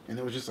 Yeah. And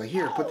it was just like,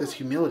 here, put this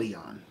humility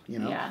on, you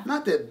know? Yeah.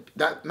 Not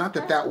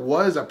that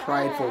was a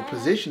prideful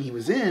position he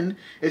was in.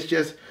 It's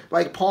just,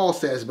 like Paul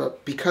says,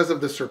 but because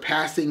of the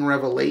surpassing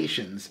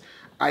revelations,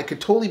 I could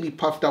totally be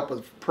puffed up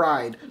with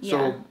pride.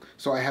 Yeah.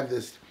 So I have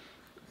this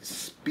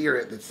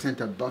spirit that sent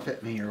to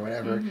buffet me or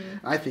whatever.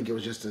 I think it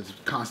was just as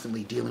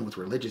constantly dealing with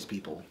religious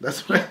people.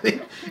 That's what I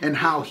think. And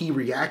how he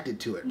reacted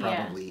to it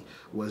probably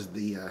was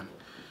the...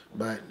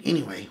 but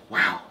anyway,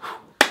 wow.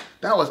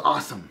 That was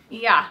awesome.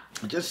 Yeah.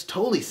 I just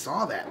totally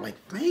saw that. Like,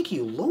 thank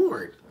you,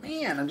 Lord.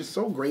 Man, I'm just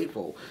so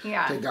grateful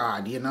to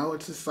God. You know,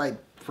 it's just like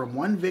from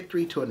one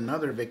victory to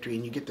another victory,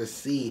 and you get to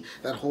see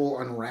that whole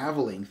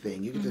unraveling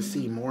thing. You get to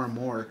see more and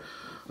more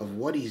of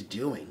what he's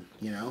doing,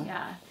 you know?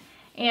 Yeah.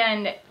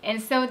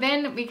 And so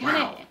then we kind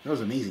of... Wow, that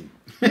was amazing.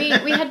 we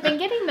had been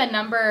getting the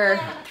number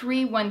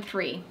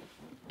 313.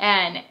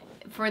 And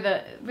for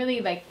the,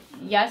 really, like,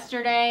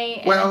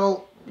 yesterday...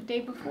 Well... The day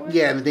before?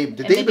 Yeah, the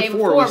day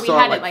before we saw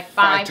had it like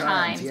 5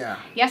 times. Yeah.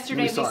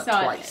 Yesterday we saw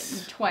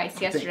it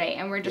twice yesterday,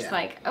 and we're just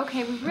like,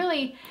 okay, we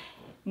really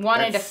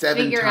wanted That's to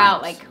figure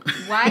out, like,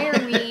 why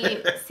are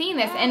we seeing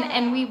this?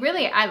 And we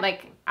really, I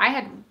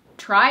had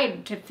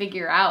tried to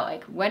figure out,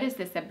 like, what is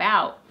this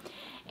about?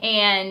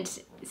 And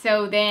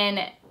so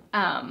then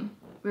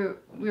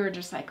we were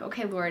just like,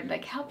 okay, Lord,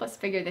 like, help us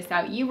figure this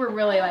out. You were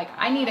really like,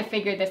 I need to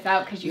figure this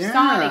out because you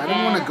saw it again. I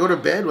didn't want to go to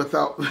bed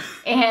without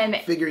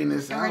figuring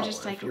this out. And we're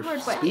just like, Lord,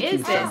 what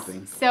is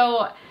this?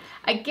 So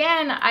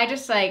again,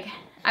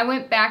 I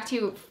went back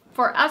to,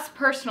 for us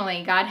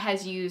personally, God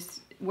has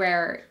used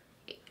where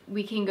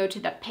we can go to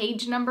the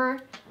page number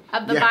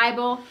of the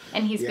Bible,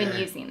 and he's been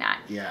using that.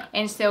 Yeah.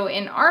 And so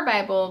in our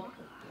Bible,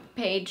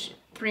 page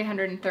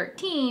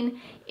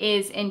 313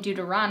 is in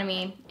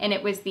Deuteronomy, and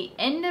it was the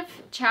end of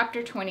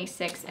chapter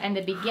 26 and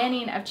the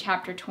beginning of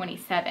chapter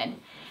 27.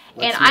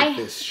 Let's make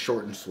this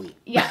short and sweet.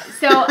 Yeah,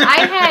 so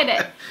I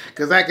had...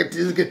 Because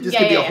this could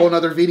be a whole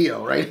nother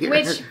video right here.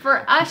 Which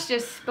for us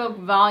just spoke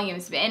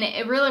volumes. And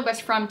it really was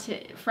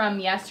from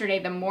yesterday,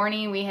 the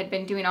morning. We had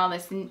been doing all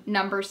this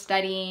number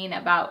studying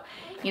about,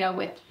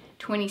 with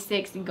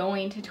 26 and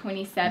going to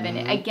 27.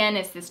 Again,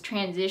 it's this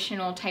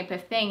transitional type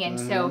of thing. And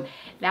so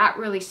that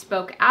really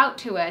spoke out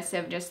to us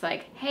of just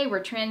like, hey,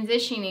 we're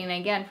transitioning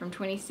again from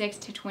 26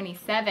 to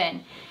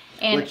 27.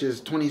 And which is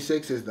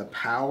 26 is the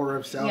power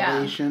of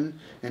salvation,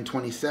 and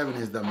 27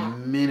 is the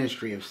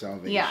ministry of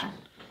salvation. Yeah.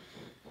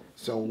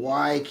 So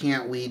why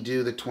can't we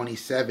do the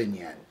 27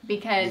 yet?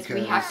 Because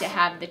we have to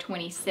have the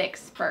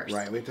 26 first.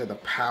 Right, we have to have the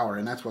power,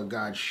 and that's what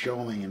God's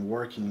showing and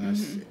working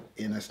us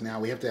in us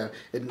now. We have to have,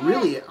 and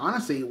really,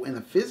 honestly, in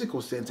the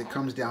physical sense, it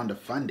comes down to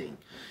funding.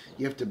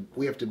 We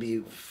have to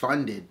be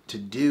funded to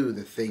do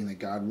the thing that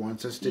God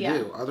wants us to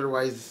do.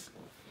 Otherwise,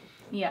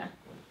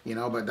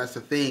 but that's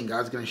the thing.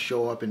 God's going to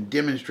show up and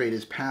demonstrate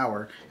His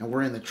power, and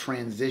we're in the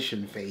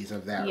transition phase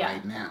of that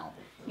right now.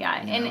 Yeah,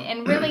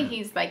 and really,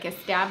 He's like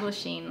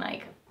establishing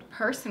like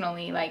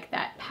personally like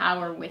that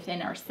power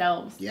within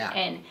ourselves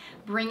and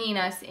bringing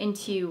us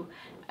into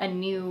a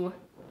new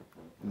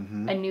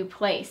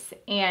place.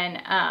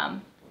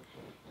 And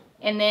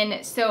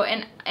then so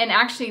and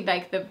actually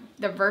like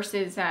the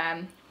verses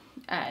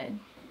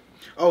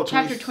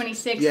chapter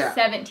 26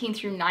 17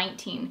 through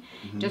 19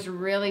 just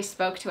really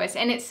spoke to us.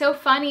 And it's so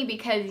funny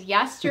because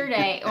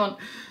yesterday well,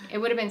 it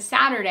would have been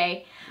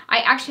Saturday, I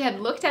actually had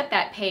looked at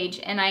that page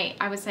and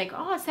I was like,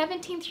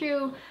 17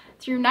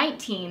 through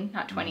 19,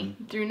 not 20,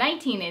 through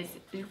 19 is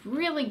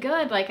really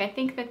good. Like, I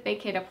think that they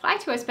could apply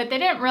to us, but they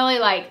didn't really,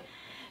 like,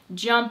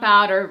 jump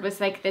out or it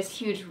was, like, this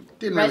huge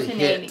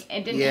resonating.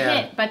 It didn't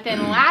hit. But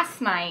then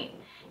last night,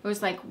 it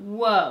was like,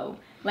 whoa,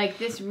 like,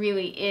 this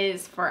really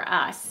is for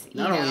us.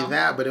 Not only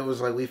that, but it was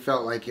like we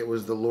felt like it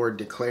was the Lord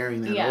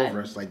declaring that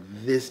over us, like,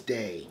 this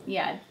day.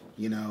 Yeah.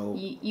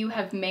 You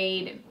have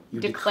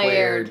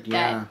declared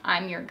that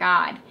I'm your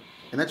God.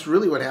 And that's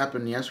really what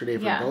happened yesterday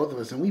for both of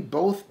us. And we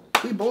both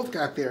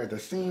got there at the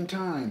same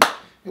time.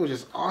 It was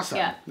just awesome.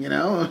 It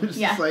was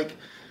just like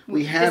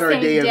we had our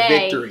day of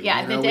victory.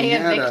 Yeah, the day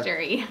of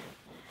victory.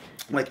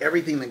 Like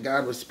everything that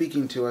God was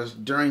speaking to us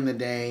during the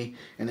day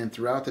and then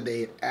throughout the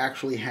day, it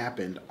actually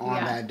happened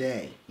on that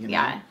day.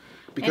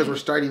 Because we're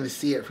starting to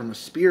see it from a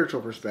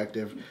spiritual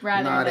perspective,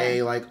 not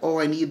a like,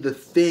 I need the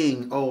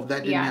thing. Oh,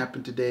 that didn't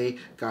happen today.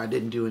 God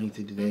didn't do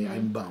anything today.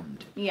 I'm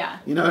bummed. Yeah.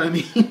 You know what I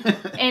mean?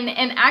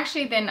 and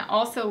actually then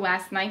also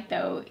last night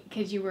though,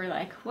 because you were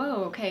like,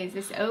 whoa, okay, is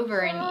this over?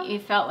 And you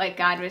felt like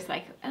God was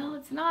like, oh,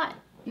 it's not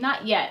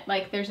yet.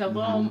 Like there's a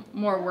little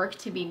more work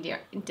to be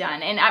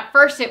done. And at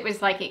first it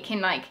was like, it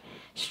can like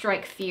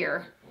strike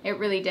fear. It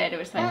really did. It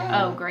was like,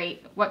 oh,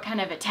 great. What kind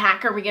of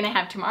attack are we going to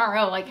have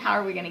tomorrow? Like, how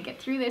are we going to get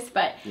through this?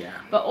 But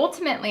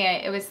ultimately,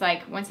 it was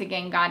like, once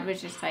again, God was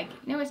just like,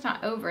 no, it's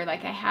not over.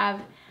 Like, I have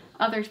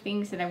other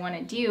things that I want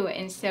to do.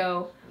 And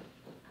so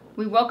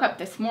we woke up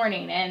this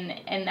morning,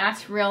 and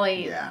that's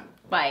really,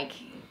 like,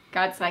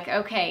 God's like,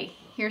 okay,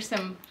 here's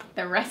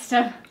the rest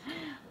of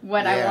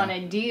what I want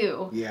to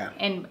do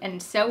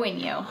and sow in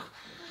you.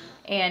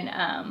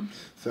 And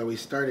so we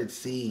started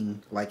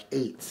seeing, like,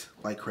 8s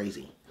like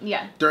crazy.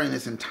 Yeah. During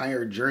this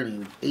entire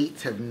journey,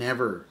 8s have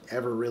never,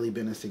 ever really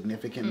been a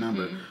significant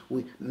number.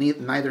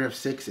 Neither have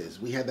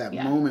 6s. We had that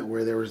moment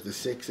where there was the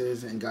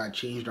 6s and God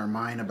changed our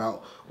mind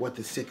about what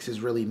the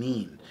 6s really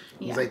mean.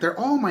 He's like, they're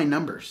all my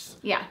numbers.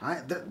 Yeah.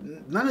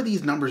 None of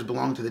these numbers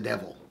belong to the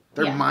devil.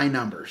 They're my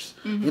numbers.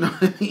 You know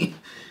what I mean?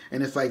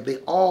 And it's like they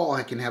all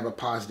can have a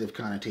positive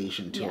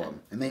connotation to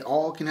them. And they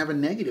all can have a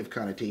negative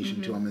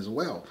connotation to them as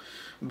well.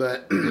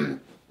 But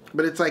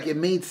it's like it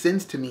made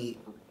sense to me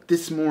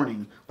this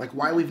morning, like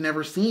why we've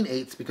never seen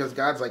 8s, because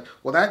God's like,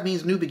 well, that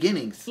means new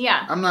beginnings.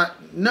 Yeah.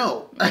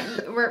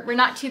 We're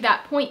not to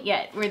that point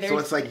yet. Where there's so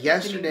it's like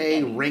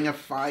yesterday, Ring of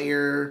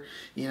Fire,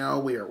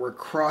 we're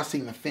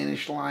crossing the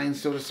finish line,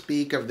 so to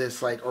speak, of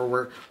this, like,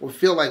 or we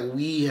feel like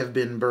we have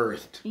been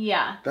birthed.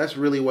 Yeah. That's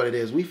really what it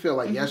is. We feel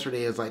like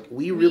yesterday is like,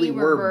 we really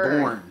were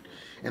born.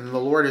 And the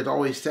Lord has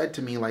always said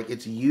to me, like,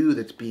 it's you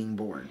that's being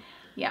born.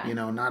 Yeah.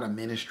 Not a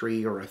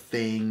ministry or a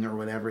thing or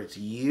whatever. It's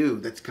you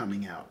that's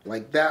coming out.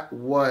 Like, that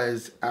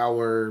was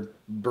our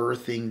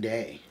birthing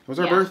day. It was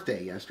our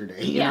birthday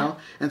yesterday, you know?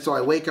 And so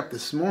I wake up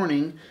this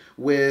morning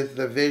with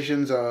the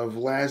visions of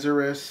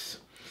Lazarus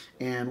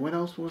and what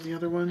else was the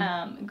other one?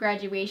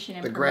 Graduation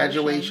and the promotion.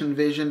 Graduation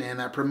vision and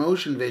that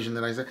promotion vision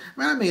that I said.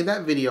 Man, I made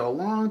that video a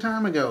long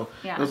time ago.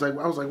 Yeah. I was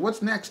like,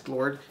 what's next,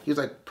 Lord? He was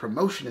like,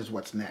 promotion is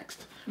what's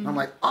next. And I'm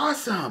like,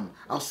 awesome.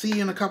 I'll see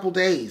you in a couple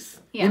days.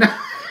 Yeah.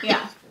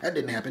 Yeah. That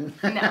didn't happen.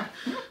 No.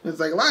 It's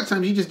like a lot of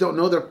times you just don't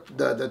know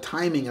the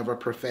timing of a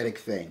prophetic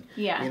thing.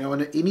 Yeah.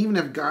 And even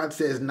if God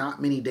says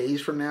not many days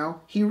from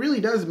now, He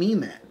really does mean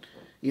that.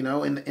 In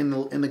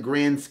the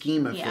grand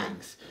scheme of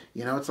things.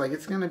 It's like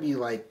it's gonna be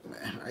like,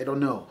 I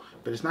don't know,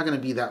 but it's not gonna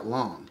be that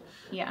long.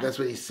 Yeah. That's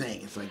what He's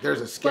saying. It's like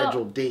there's a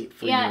scheduled date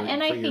for your breakthrough. Yeah,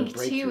 and I think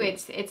too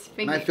it's figured.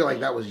 And I feel like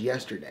that was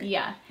yesterday.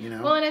 Yeah.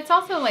 Well, and it's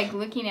also like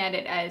looking at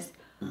it as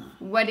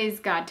what is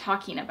God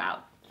talking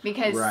about?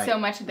 Because so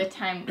much of the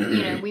time,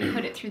 we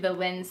put it through the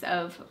lens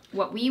of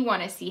what we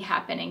want to see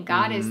happen. And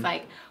God is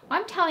like, well,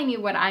 I'm telling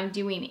you what I'm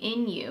doing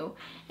in you.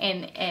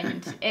 And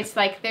it's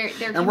like, there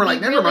and we're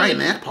like, never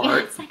mind that part. Yeah,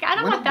 it's like, I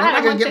don't want that.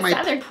 I want this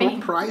other thing. Get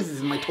my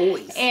prizes and my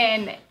toys.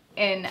 And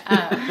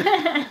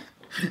yeah.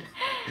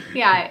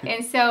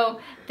 And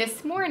so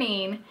this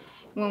morning,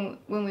 when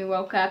we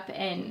woke up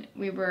and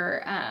we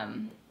were,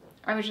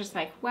 I was just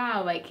like,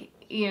 wow, like,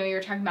 you know,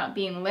 you're talking about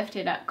being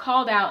lifted up,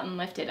 called out and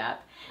lifted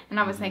up. And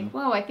I was like,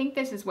 whoa, I think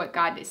this is what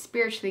God is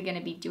spiritually going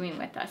to be doing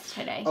with us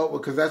today. Oh,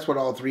 because that's what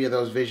all three of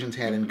those visions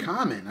had in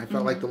common. I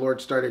felt like the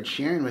Lord started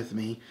sharing with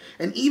me.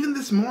 And even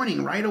this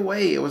morning, right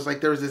away, it was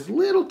like there was this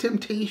little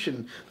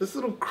temptation, this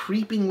little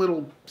creeping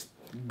little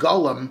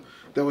golem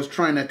that was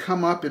trying to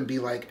come up and be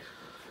like,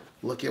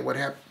 look at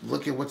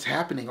what's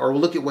happening, or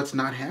look at what's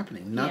not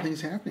happening.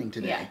 Nothing's happening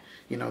today. Yeah.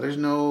 You know, there's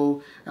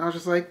no, and I was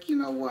just like, you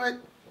know what?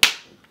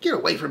 Get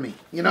away from me.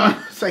 You know,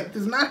 it's like,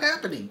 this is not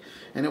happening.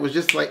 And it was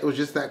just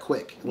that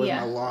quick. It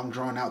wasn't a long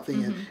drawn out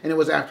thing. And it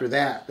was after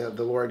that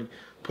the Lord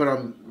put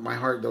on my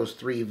heart those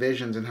three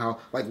visions, and how,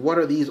 like, what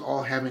are these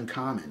all have in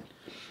common?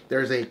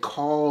 There's a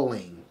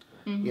calling.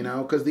 You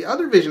know, because the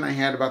other vision I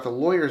had about the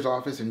lawyer's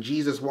office and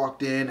Jesus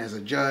walked in as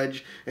a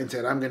judge and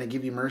said, I'm going to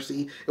give you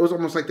mercy. It was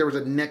almost like there was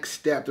a next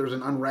step. There was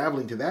an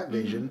unraveling to that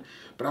vision.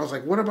 But I was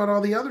like, what about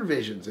all the other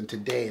visions? And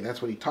today,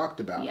 that's what he talked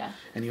about. Yeah.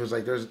 And he was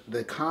like, there's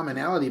the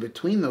commonality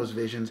between those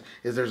visions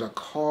is there's a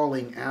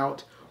calling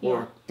out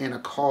and a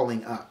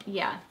calling up.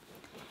 Yeah.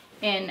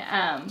 And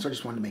so I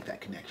just wanted to make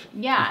that connection.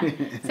 Yeah.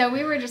 So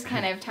we were just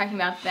kind of talking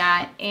about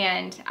that.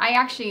 And I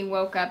actually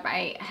woke up,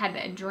 I had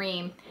a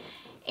dream.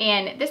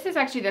 And this is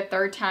actually the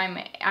third time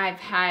I've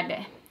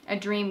had a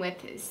dream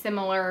with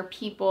similar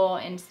people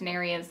and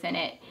scenarios in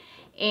it.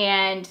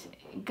 And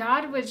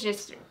God was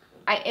just,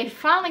 it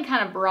finally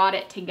kind of brought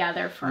it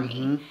together for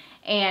me.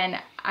 And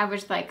I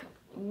was like,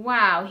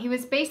 wow, he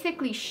was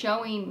basically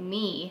showing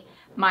me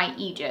my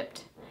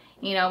Egypt.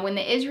 You know, when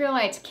the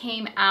Israelites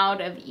came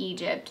out of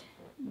Egypt,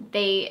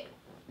 they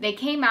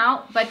came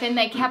out, but then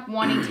they kept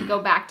wanting to go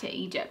back to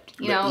Egypt.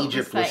 You know,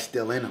 Egypt was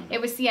still in them.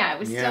 It was,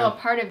 still a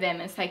part of them.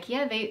 It's like,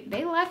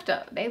 they left,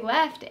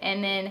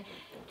 and then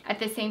at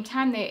the same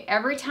time,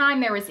 every time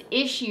there was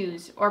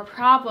issues or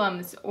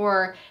problems,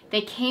 or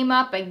they came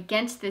up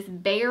against this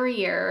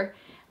barrier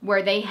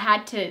where they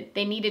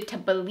needed to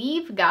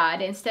believe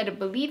God. Instead of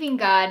believing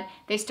God,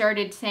 they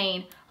started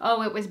saying,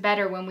 oh, it was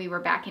better when we were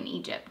back in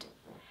Egypt.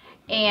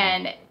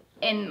 And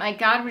like,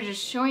 God was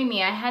just showing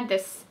me, I had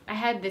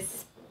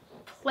this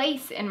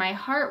place in my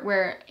heart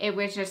where it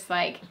was just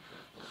like,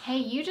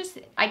 hey,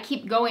 I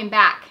keep going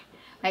back,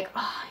 like,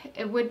 oh,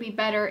 it would be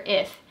better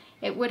if,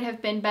 it would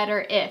have been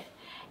better if.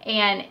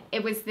 And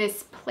it was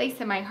this place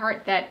in my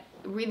heart that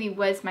really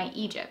was my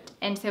Egypt.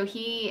 And so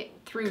he,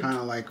 through kind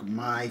of like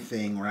my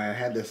thing, where I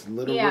had this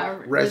little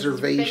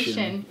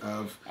reservation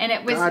of, and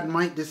it was, God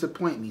might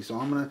disappoint me, so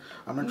I'm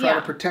gonna try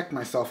to protect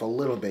myself a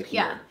little bit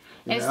here. Yeah.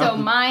 And so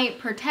my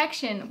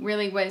protection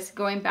really was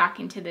going back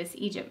into this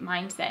Egypt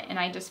mindset. And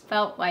I just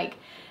felt like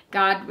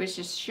God was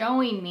just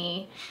showing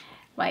me,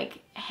 like,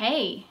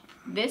 hey,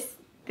 this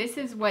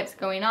is what's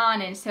going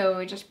on. And so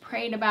I just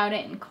prayed about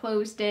it and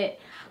closed it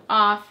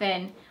off.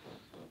 And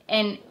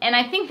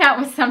I think that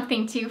was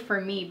something too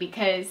for me,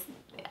 because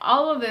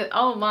all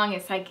along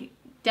it's like,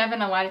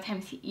 Devin, a lot of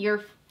times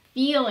you're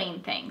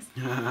feeling things,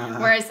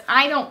 whereas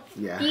I don't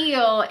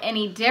feel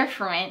any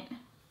different,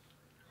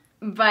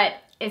 but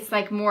it's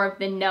like more of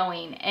the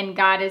knowing. And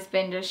God has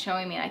been just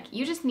showing me, like,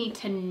 you just need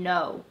to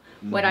know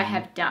what I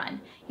have done.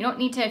 You don't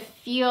need to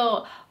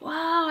feel,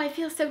 wow, I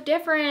feel so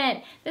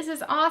different, this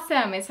is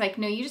awesome. It's like,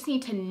 no, you just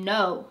need to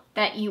know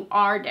that you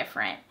are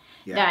different,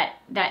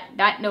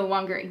 that no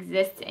longer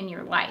exists in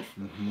your life.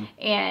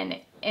 And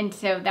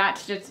so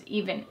that's just,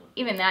 even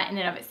that in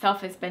and of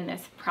itself has been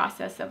this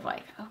process of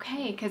like,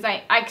 okay, because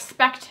I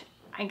expect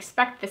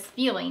this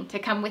feeling to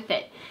come with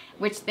it,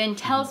 which then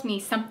tells me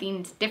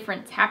something's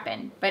different's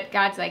happened. But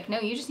God's like,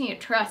 no, you just need to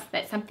trust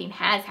that something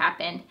has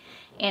happened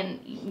and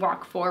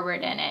walk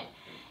forward in it.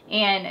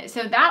 And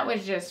so that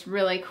was just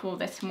really cool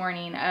this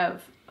morning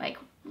of like,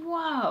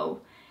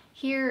 whoa,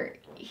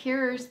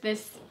 here's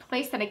this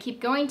place that I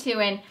keep going to.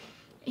 And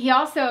he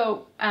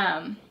also,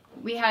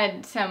 we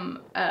had some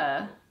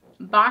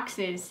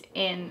boxes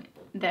in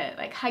the,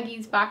 like,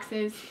 Huggies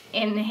boxes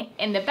in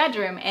the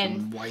bedroom,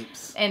 and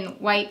wipes. And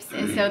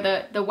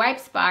so the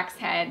wipes box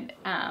had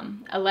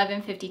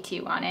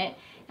 1152 on it,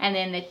 and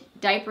then the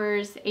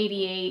diapers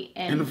 88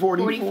 and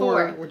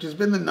 44, which has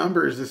been the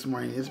numbers this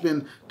morning. It's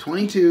been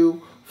 22,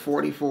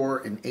 44,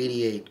 and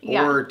 88,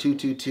 or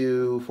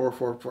 222,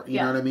 444. You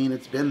know what I mean?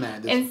 It's been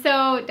that. And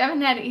so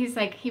Devin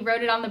he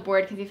wrote it on the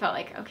board because he felt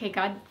like, okay,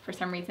 God for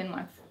some reason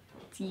wants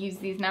to use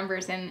these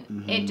numbers,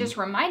 and it just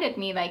reminded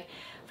me, like,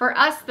 for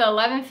us, the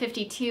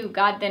 1152,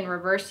 God then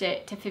reversed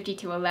it to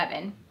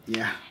 5211.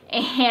 Yeah.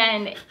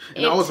 And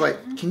I was like,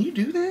 can you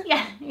do that?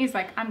 Yeah. He's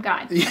like, I'm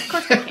God. Of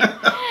course I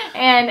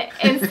can.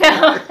 and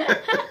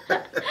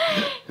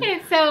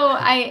so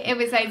it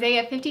was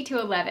Isaiah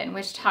 52:11,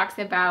 which talks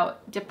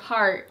about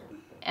depart,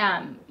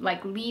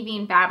 like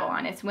leaving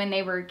Babylon. It's when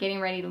they were getting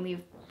ready to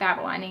leave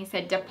Babylon. And he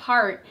said,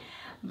 depart,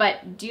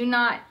 but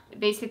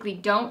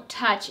don't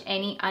touch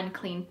any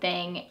unclean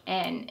thing.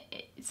 And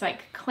it's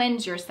like,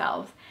 cleanse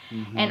yourselves.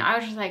 And I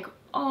was just like,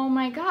 oh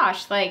my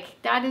gosh,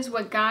 like that is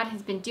what God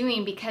has been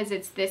doing, because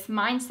it's this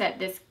mindset,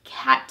 this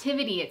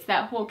captivity. It's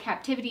that whole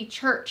captivity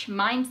church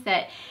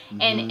mindset.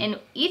 And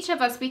each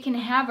of us, we can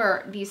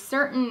have these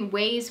certain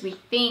ways we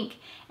think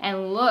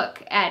and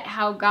look at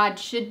how God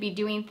should be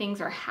doing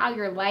things or how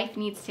your life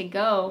needs to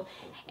go.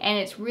 And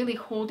it's really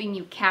holding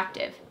you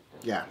captive.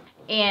 Yeah.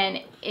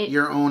 And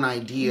your own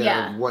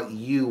idea of what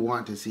you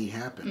want to see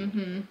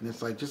happen. And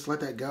it's like, just let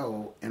that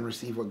go and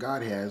receive what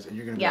God has, and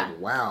you're going to be like,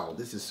 wow,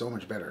 this is so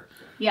much better.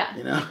 Yeah.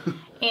 You know?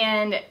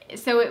 And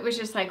so it was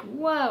just like,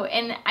 whoa.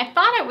 And I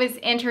thought it was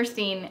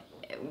interesting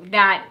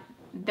that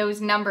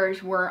those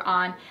numbers were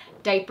on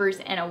diapers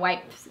and a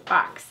wipes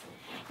box.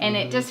 And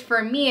it just,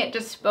 for me, it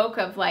just spoke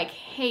of like,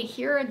 hey,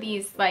 here are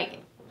these,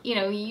 like, you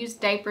know, you use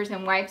diapers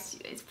and wipes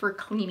for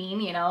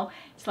cleaning, you know.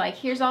 It's like,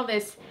 here's all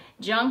this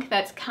junk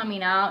that's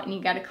coming out, and you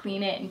got to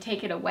clean it and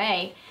take it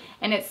away.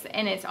 And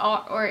it's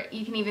all, or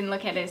you can even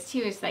look at it as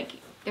too, it's like,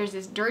 there's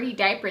this dirty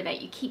diaper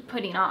that you keep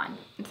putting on.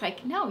 It's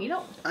like, no, you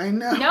don't. I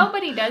know.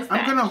 Nobody does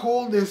that. I'm going to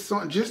hold this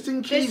on just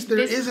in case there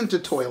isn't a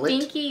toilet.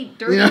 Stinky,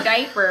 dirty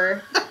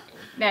diaper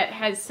that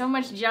has so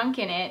much junk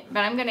in it, but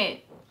I'm going to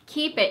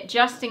keep it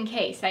just in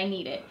case I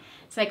need it.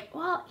 It's like,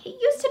 well, it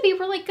used to be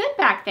really good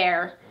back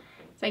there.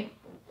 It's like,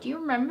 do you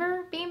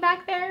remember being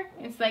back there?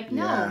 It's like,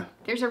 no,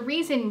 there's a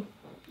reason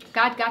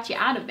God got you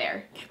out of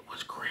there. It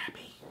was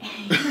crappy.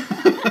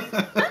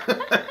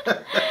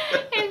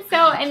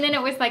 And then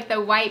it was like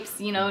the wipes,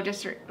 you know,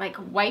 just like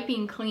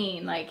wiping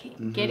clean, like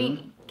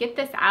get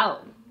this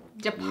out,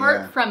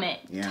 depart from it,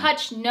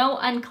 touch no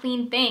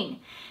unclean thing.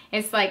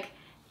 It's like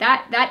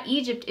that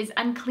Egypt is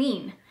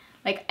unclean.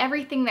 Like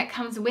everything that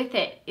comes with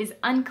it is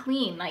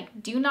unclean.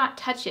 Like, do not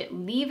touch it.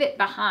 Leave it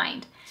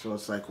behind. So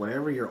it's like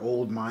whatever your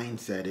old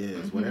mindset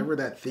is, whatever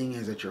that thing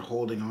is that you're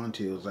holding on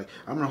to, it's like,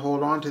 I'm going to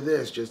hold on to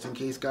this just in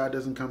case God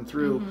doesn't come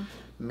through.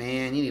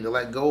 Man, you need to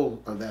let go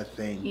of that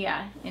thing.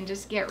 Yeah, and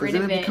just get rid of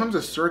it. Because then it becomes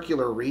a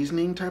circular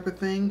reasoning type of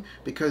thing,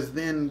 because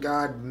then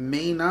God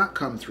may not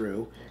come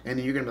through, and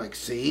then you're going to be like,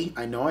 see,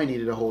 I know I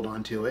needed to hold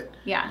on to it.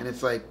 Yeah. And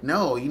it's like,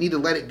 no, you need to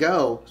let it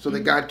go so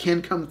that God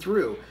can come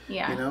through.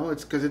 Yeah. You know,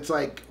 it's because it's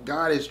like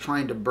God is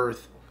trying to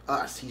birth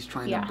us. He's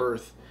trying to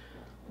birth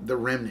the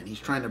remnant. He's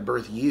trying to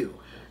birth you.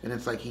 And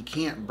it's like he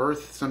can't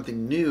birth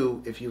something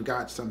new if you've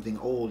got something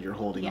old you're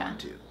holding on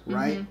to,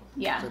 right?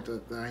 Yeah. Is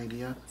that the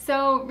idea?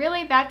 So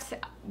really that's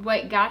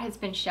what God has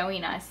been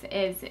showing us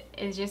is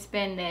just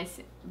been this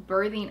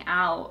birthing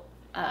out,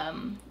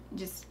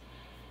 just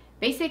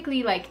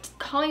basically like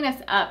calling us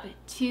up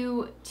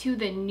to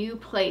the new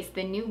place,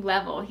 the new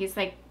level. He's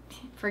like,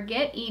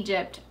 forget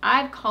Egypt.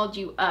 I've called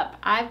you up.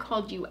 I've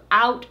called you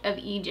out of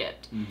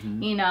Egypt,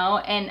 you know?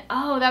 And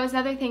that was the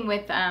other thing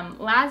with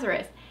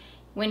Lazarus.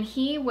 When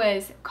he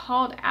was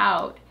called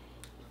out,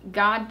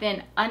 God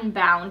then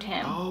unbound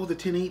him. Oh, the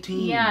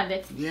 10:18. Yeah,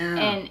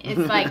 and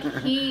it's like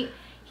he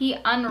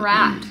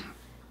unwrapped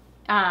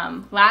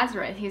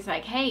Lazarus. He's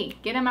like, hey,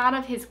 get him out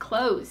of his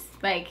clothes,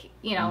 like,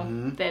 you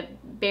know, the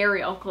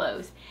burial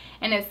clothes.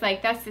 And it's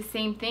like, that's the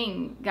same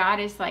thing. God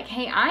is like,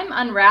 hey, I'm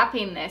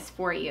unwrapping this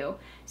for you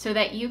so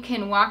that you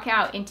can walk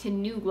out into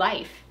new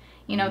life.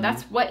 You know,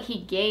 that's what he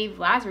gave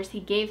Lazarus.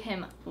 He gave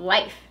him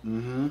life.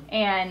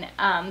 And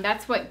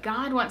that's what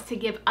God wants to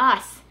give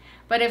us.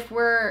 But if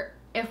we're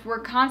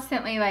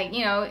constantly like,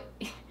 you know,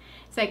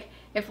 it's like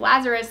if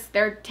Lazarus,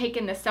 they're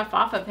taking the stuff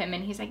off of him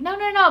and he's like, no,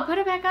 put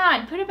it back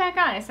on, put it back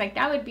on. It's like,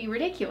 that would be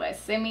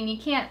ridiculous. I mean, you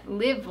can't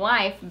live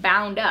life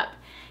bound up.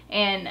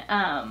 And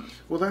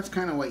well, that's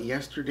kind of what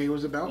yesterday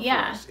was about for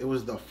us. It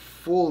was the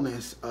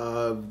fullness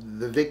of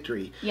the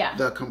victory.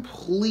 The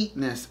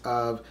completeness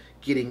of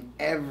getting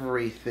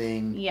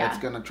everything that's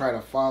going to try to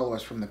follow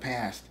us from the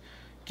past,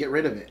 get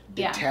rid of it,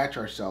 detach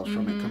ourselves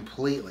from it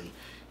completely.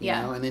 You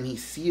know, and then he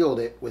sealed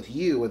it with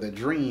you with a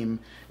dream,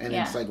 and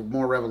it's like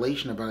more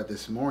revelation about it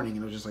this morning,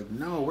 and it was just like,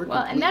 no, we're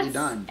completely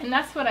done. And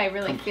that's what I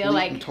really feel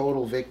like. And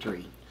total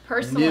victory.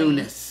 Personally.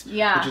 Newness.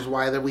 Which is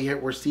why that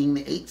we're seeing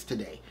the 8s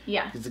today.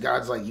 Because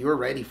God's like, you're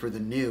ready for the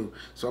new,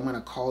 so I'm going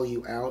to call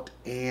you out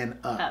and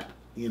up.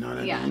 You know what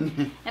I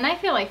mean? And I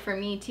feel like for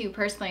me too,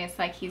 personally, it's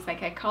like he's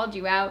like, I called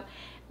you out.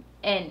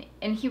 And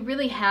he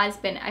really has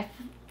been, I've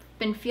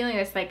been feeling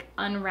this like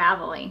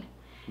unraveling,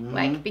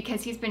 like,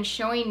 because he's been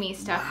showing me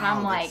stuff and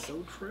I'm like, that's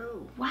so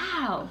true.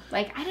 Wow,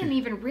 like I didn't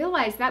even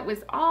realize that was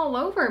all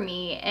over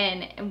me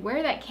and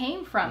where that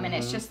came from. And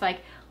it's just like,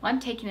 well, I'm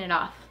taking it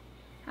off.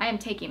 I am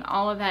taking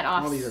all of that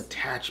off. All these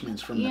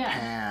attachments from the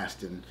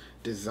past and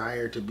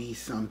desire to be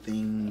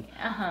something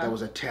that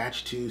was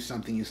attached to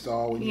something you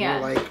saw when you were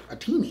like a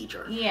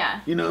teenager.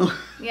 You know?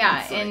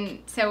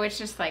 And so it's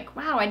just like,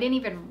 wow, I didn't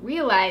even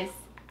realize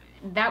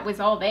that was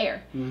all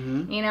there,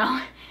 you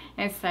know.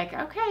 And it's like,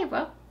 okay,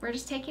 well, we're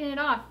just taking it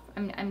off.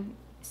 I'm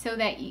so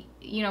that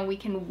you know we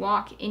can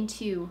walk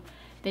into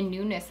the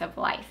newness of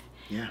life.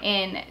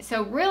 And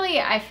so really,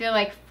 I feel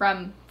like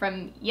from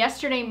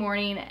yesterday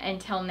morning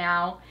until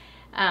now,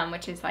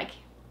 which is like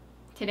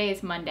today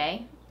is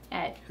Monday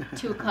at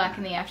 2:00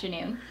 in the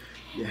afternoon,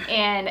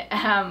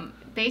 and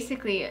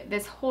basically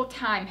this whole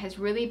time has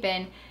really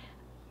been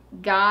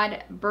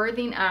God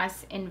birthing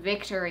us in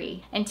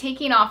victory and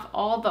taking off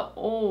all the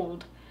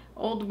old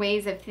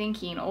ways of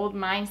thinking, old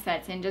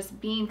mindsets, and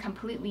just being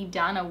completely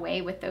done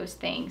away with those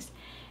things.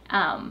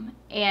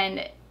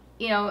 And,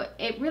 you know,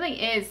 it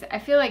really is, I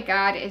feel like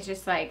God is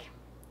just like,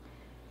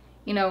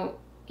 you know,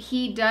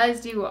 he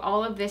does do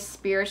all of this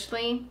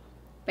spiritually,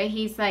 but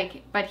he's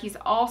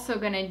also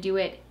going to do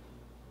it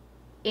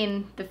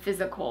in the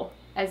physical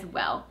as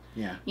well.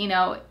 Yeah. You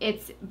know,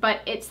 it's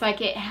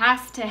like it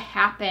has to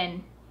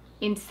happen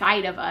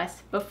inside of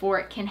us before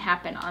it can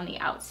happen on the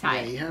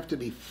outside. Yeah, you have to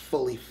be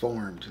fully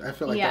formed. I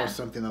feel like that was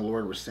something the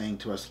Lord was saying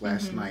to us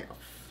last night. A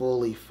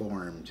fully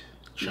formed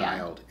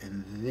child,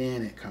 and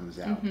then it comes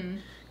out.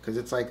 Because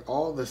it's like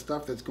all the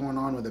stuff that's going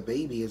on with a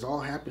baby is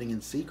all happening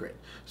in secret.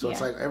 So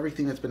it's like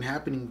everything that's been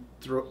happening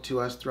to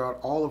us throughout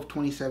all of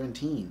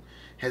 2017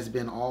 has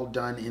been all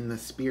done in the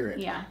spirit,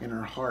 in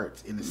our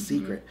hearts, in the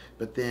secret.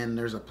 But then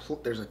there's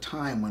a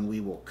time when we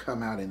will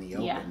come out in the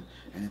open,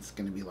 and it's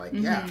going to be like,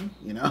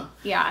 you know?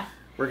 Yeah.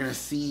 We're going to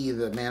see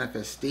the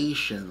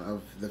manifestation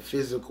of the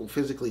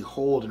physically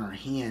hold in our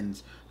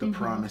hands the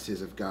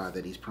promises of God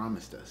that he's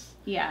promised us.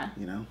 Yeah.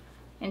 You know?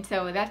 And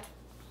so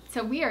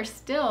we are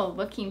still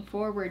looking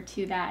forward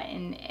to that,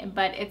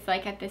 but it's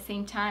like at the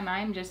same time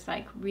I'm just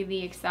like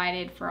really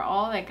excited for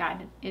all that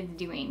God is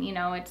doing. You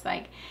know, it's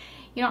like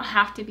you don't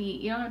have to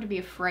be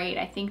afraid.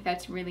 I think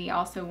that's really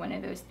also one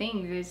of those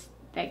things is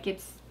that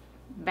gets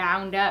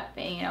bound up,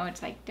 and you know,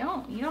 it's like you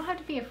don't have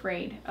to be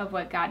afraid of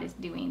what God is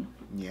doing.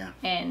 Yeah.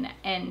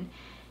 And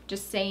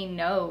just saying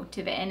no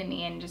to the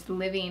enemy and just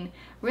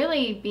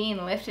really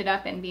being lifted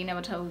up and being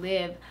able to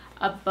live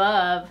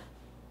above,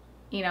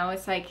 you know,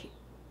 it's like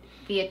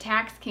the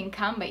attacks can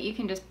come, but you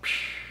can just,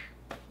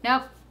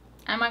 nope,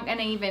 I'm not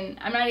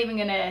even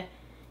gonna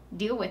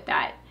deal with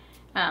that.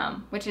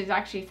 Which is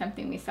actually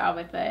something we saw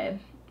with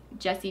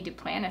Jesse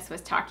Duplantis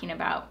was talking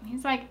about.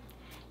 He's like,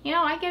 you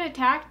know, I get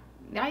attacked,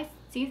 I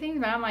see things,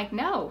 but I'm like,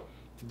 no.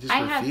 Just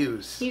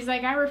refuse. He's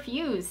like, I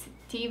refuse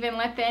to even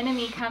let the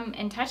enemy come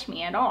and touch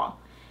me at all.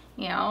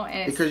 You know,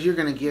 and because you're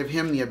going to give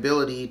him the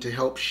ability to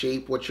help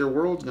shape what your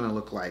world's going to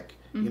look like.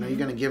 You know, you're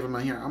going to give him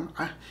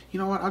you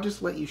know what, I'll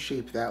just let you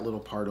shape that little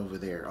part over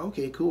there.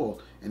 Okay,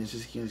 cool. And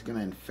it's going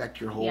to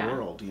infect your whole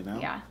world, you know?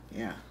 Yeah.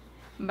 Yeah.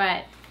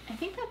 But I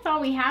think that's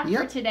all we have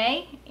for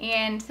today.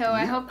 And so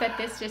I hope that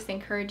this just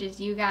encourages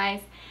you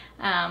guys.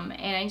 And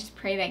I just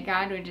pray that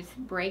God would just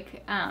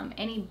break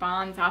any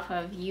bonds off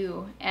of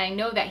you. And I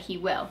know that he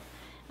will.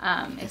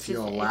 If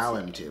you'll allow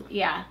him to.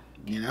 Yeah.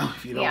 You know,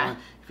 if you don't want,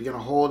 if you're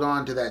going to hold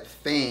on to that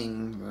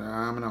thing,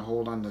 I'm going to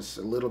hold on to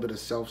a little bit of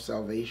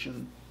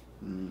self-salvation.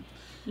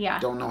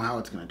 Don't know how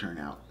it's going to turn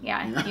out.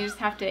 Yeah, you know? You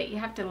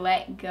have to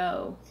let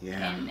go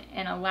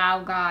and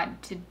allow God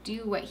to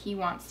do what he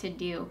wants to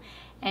do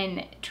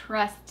and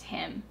trust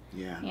him.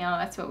 Yeah. You know,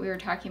 that's what we were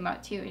talking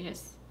about too. It's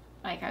just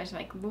like, I was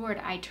like, Lord,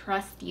 I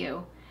trust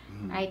you.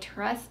 I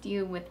trust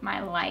you with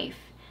my life.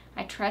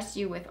 I trust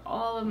you with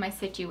all of my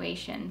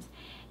situations.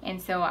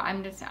 And so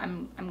I'm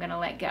going to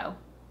let go,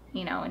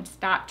 you know, and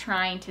stop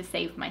trying to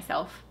save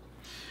myself.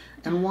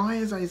 And why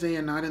is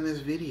Isaiah not in this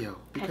video?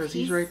 Because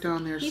he's right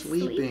down there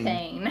sleeping.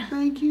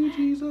 Thank you,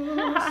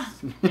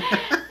 Jesus.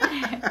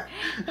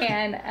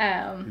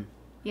 And,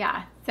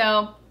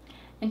 so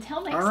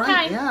until next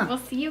time, we'll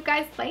see you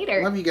guys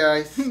later. Love you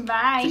guys.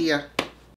 Bye. See ya.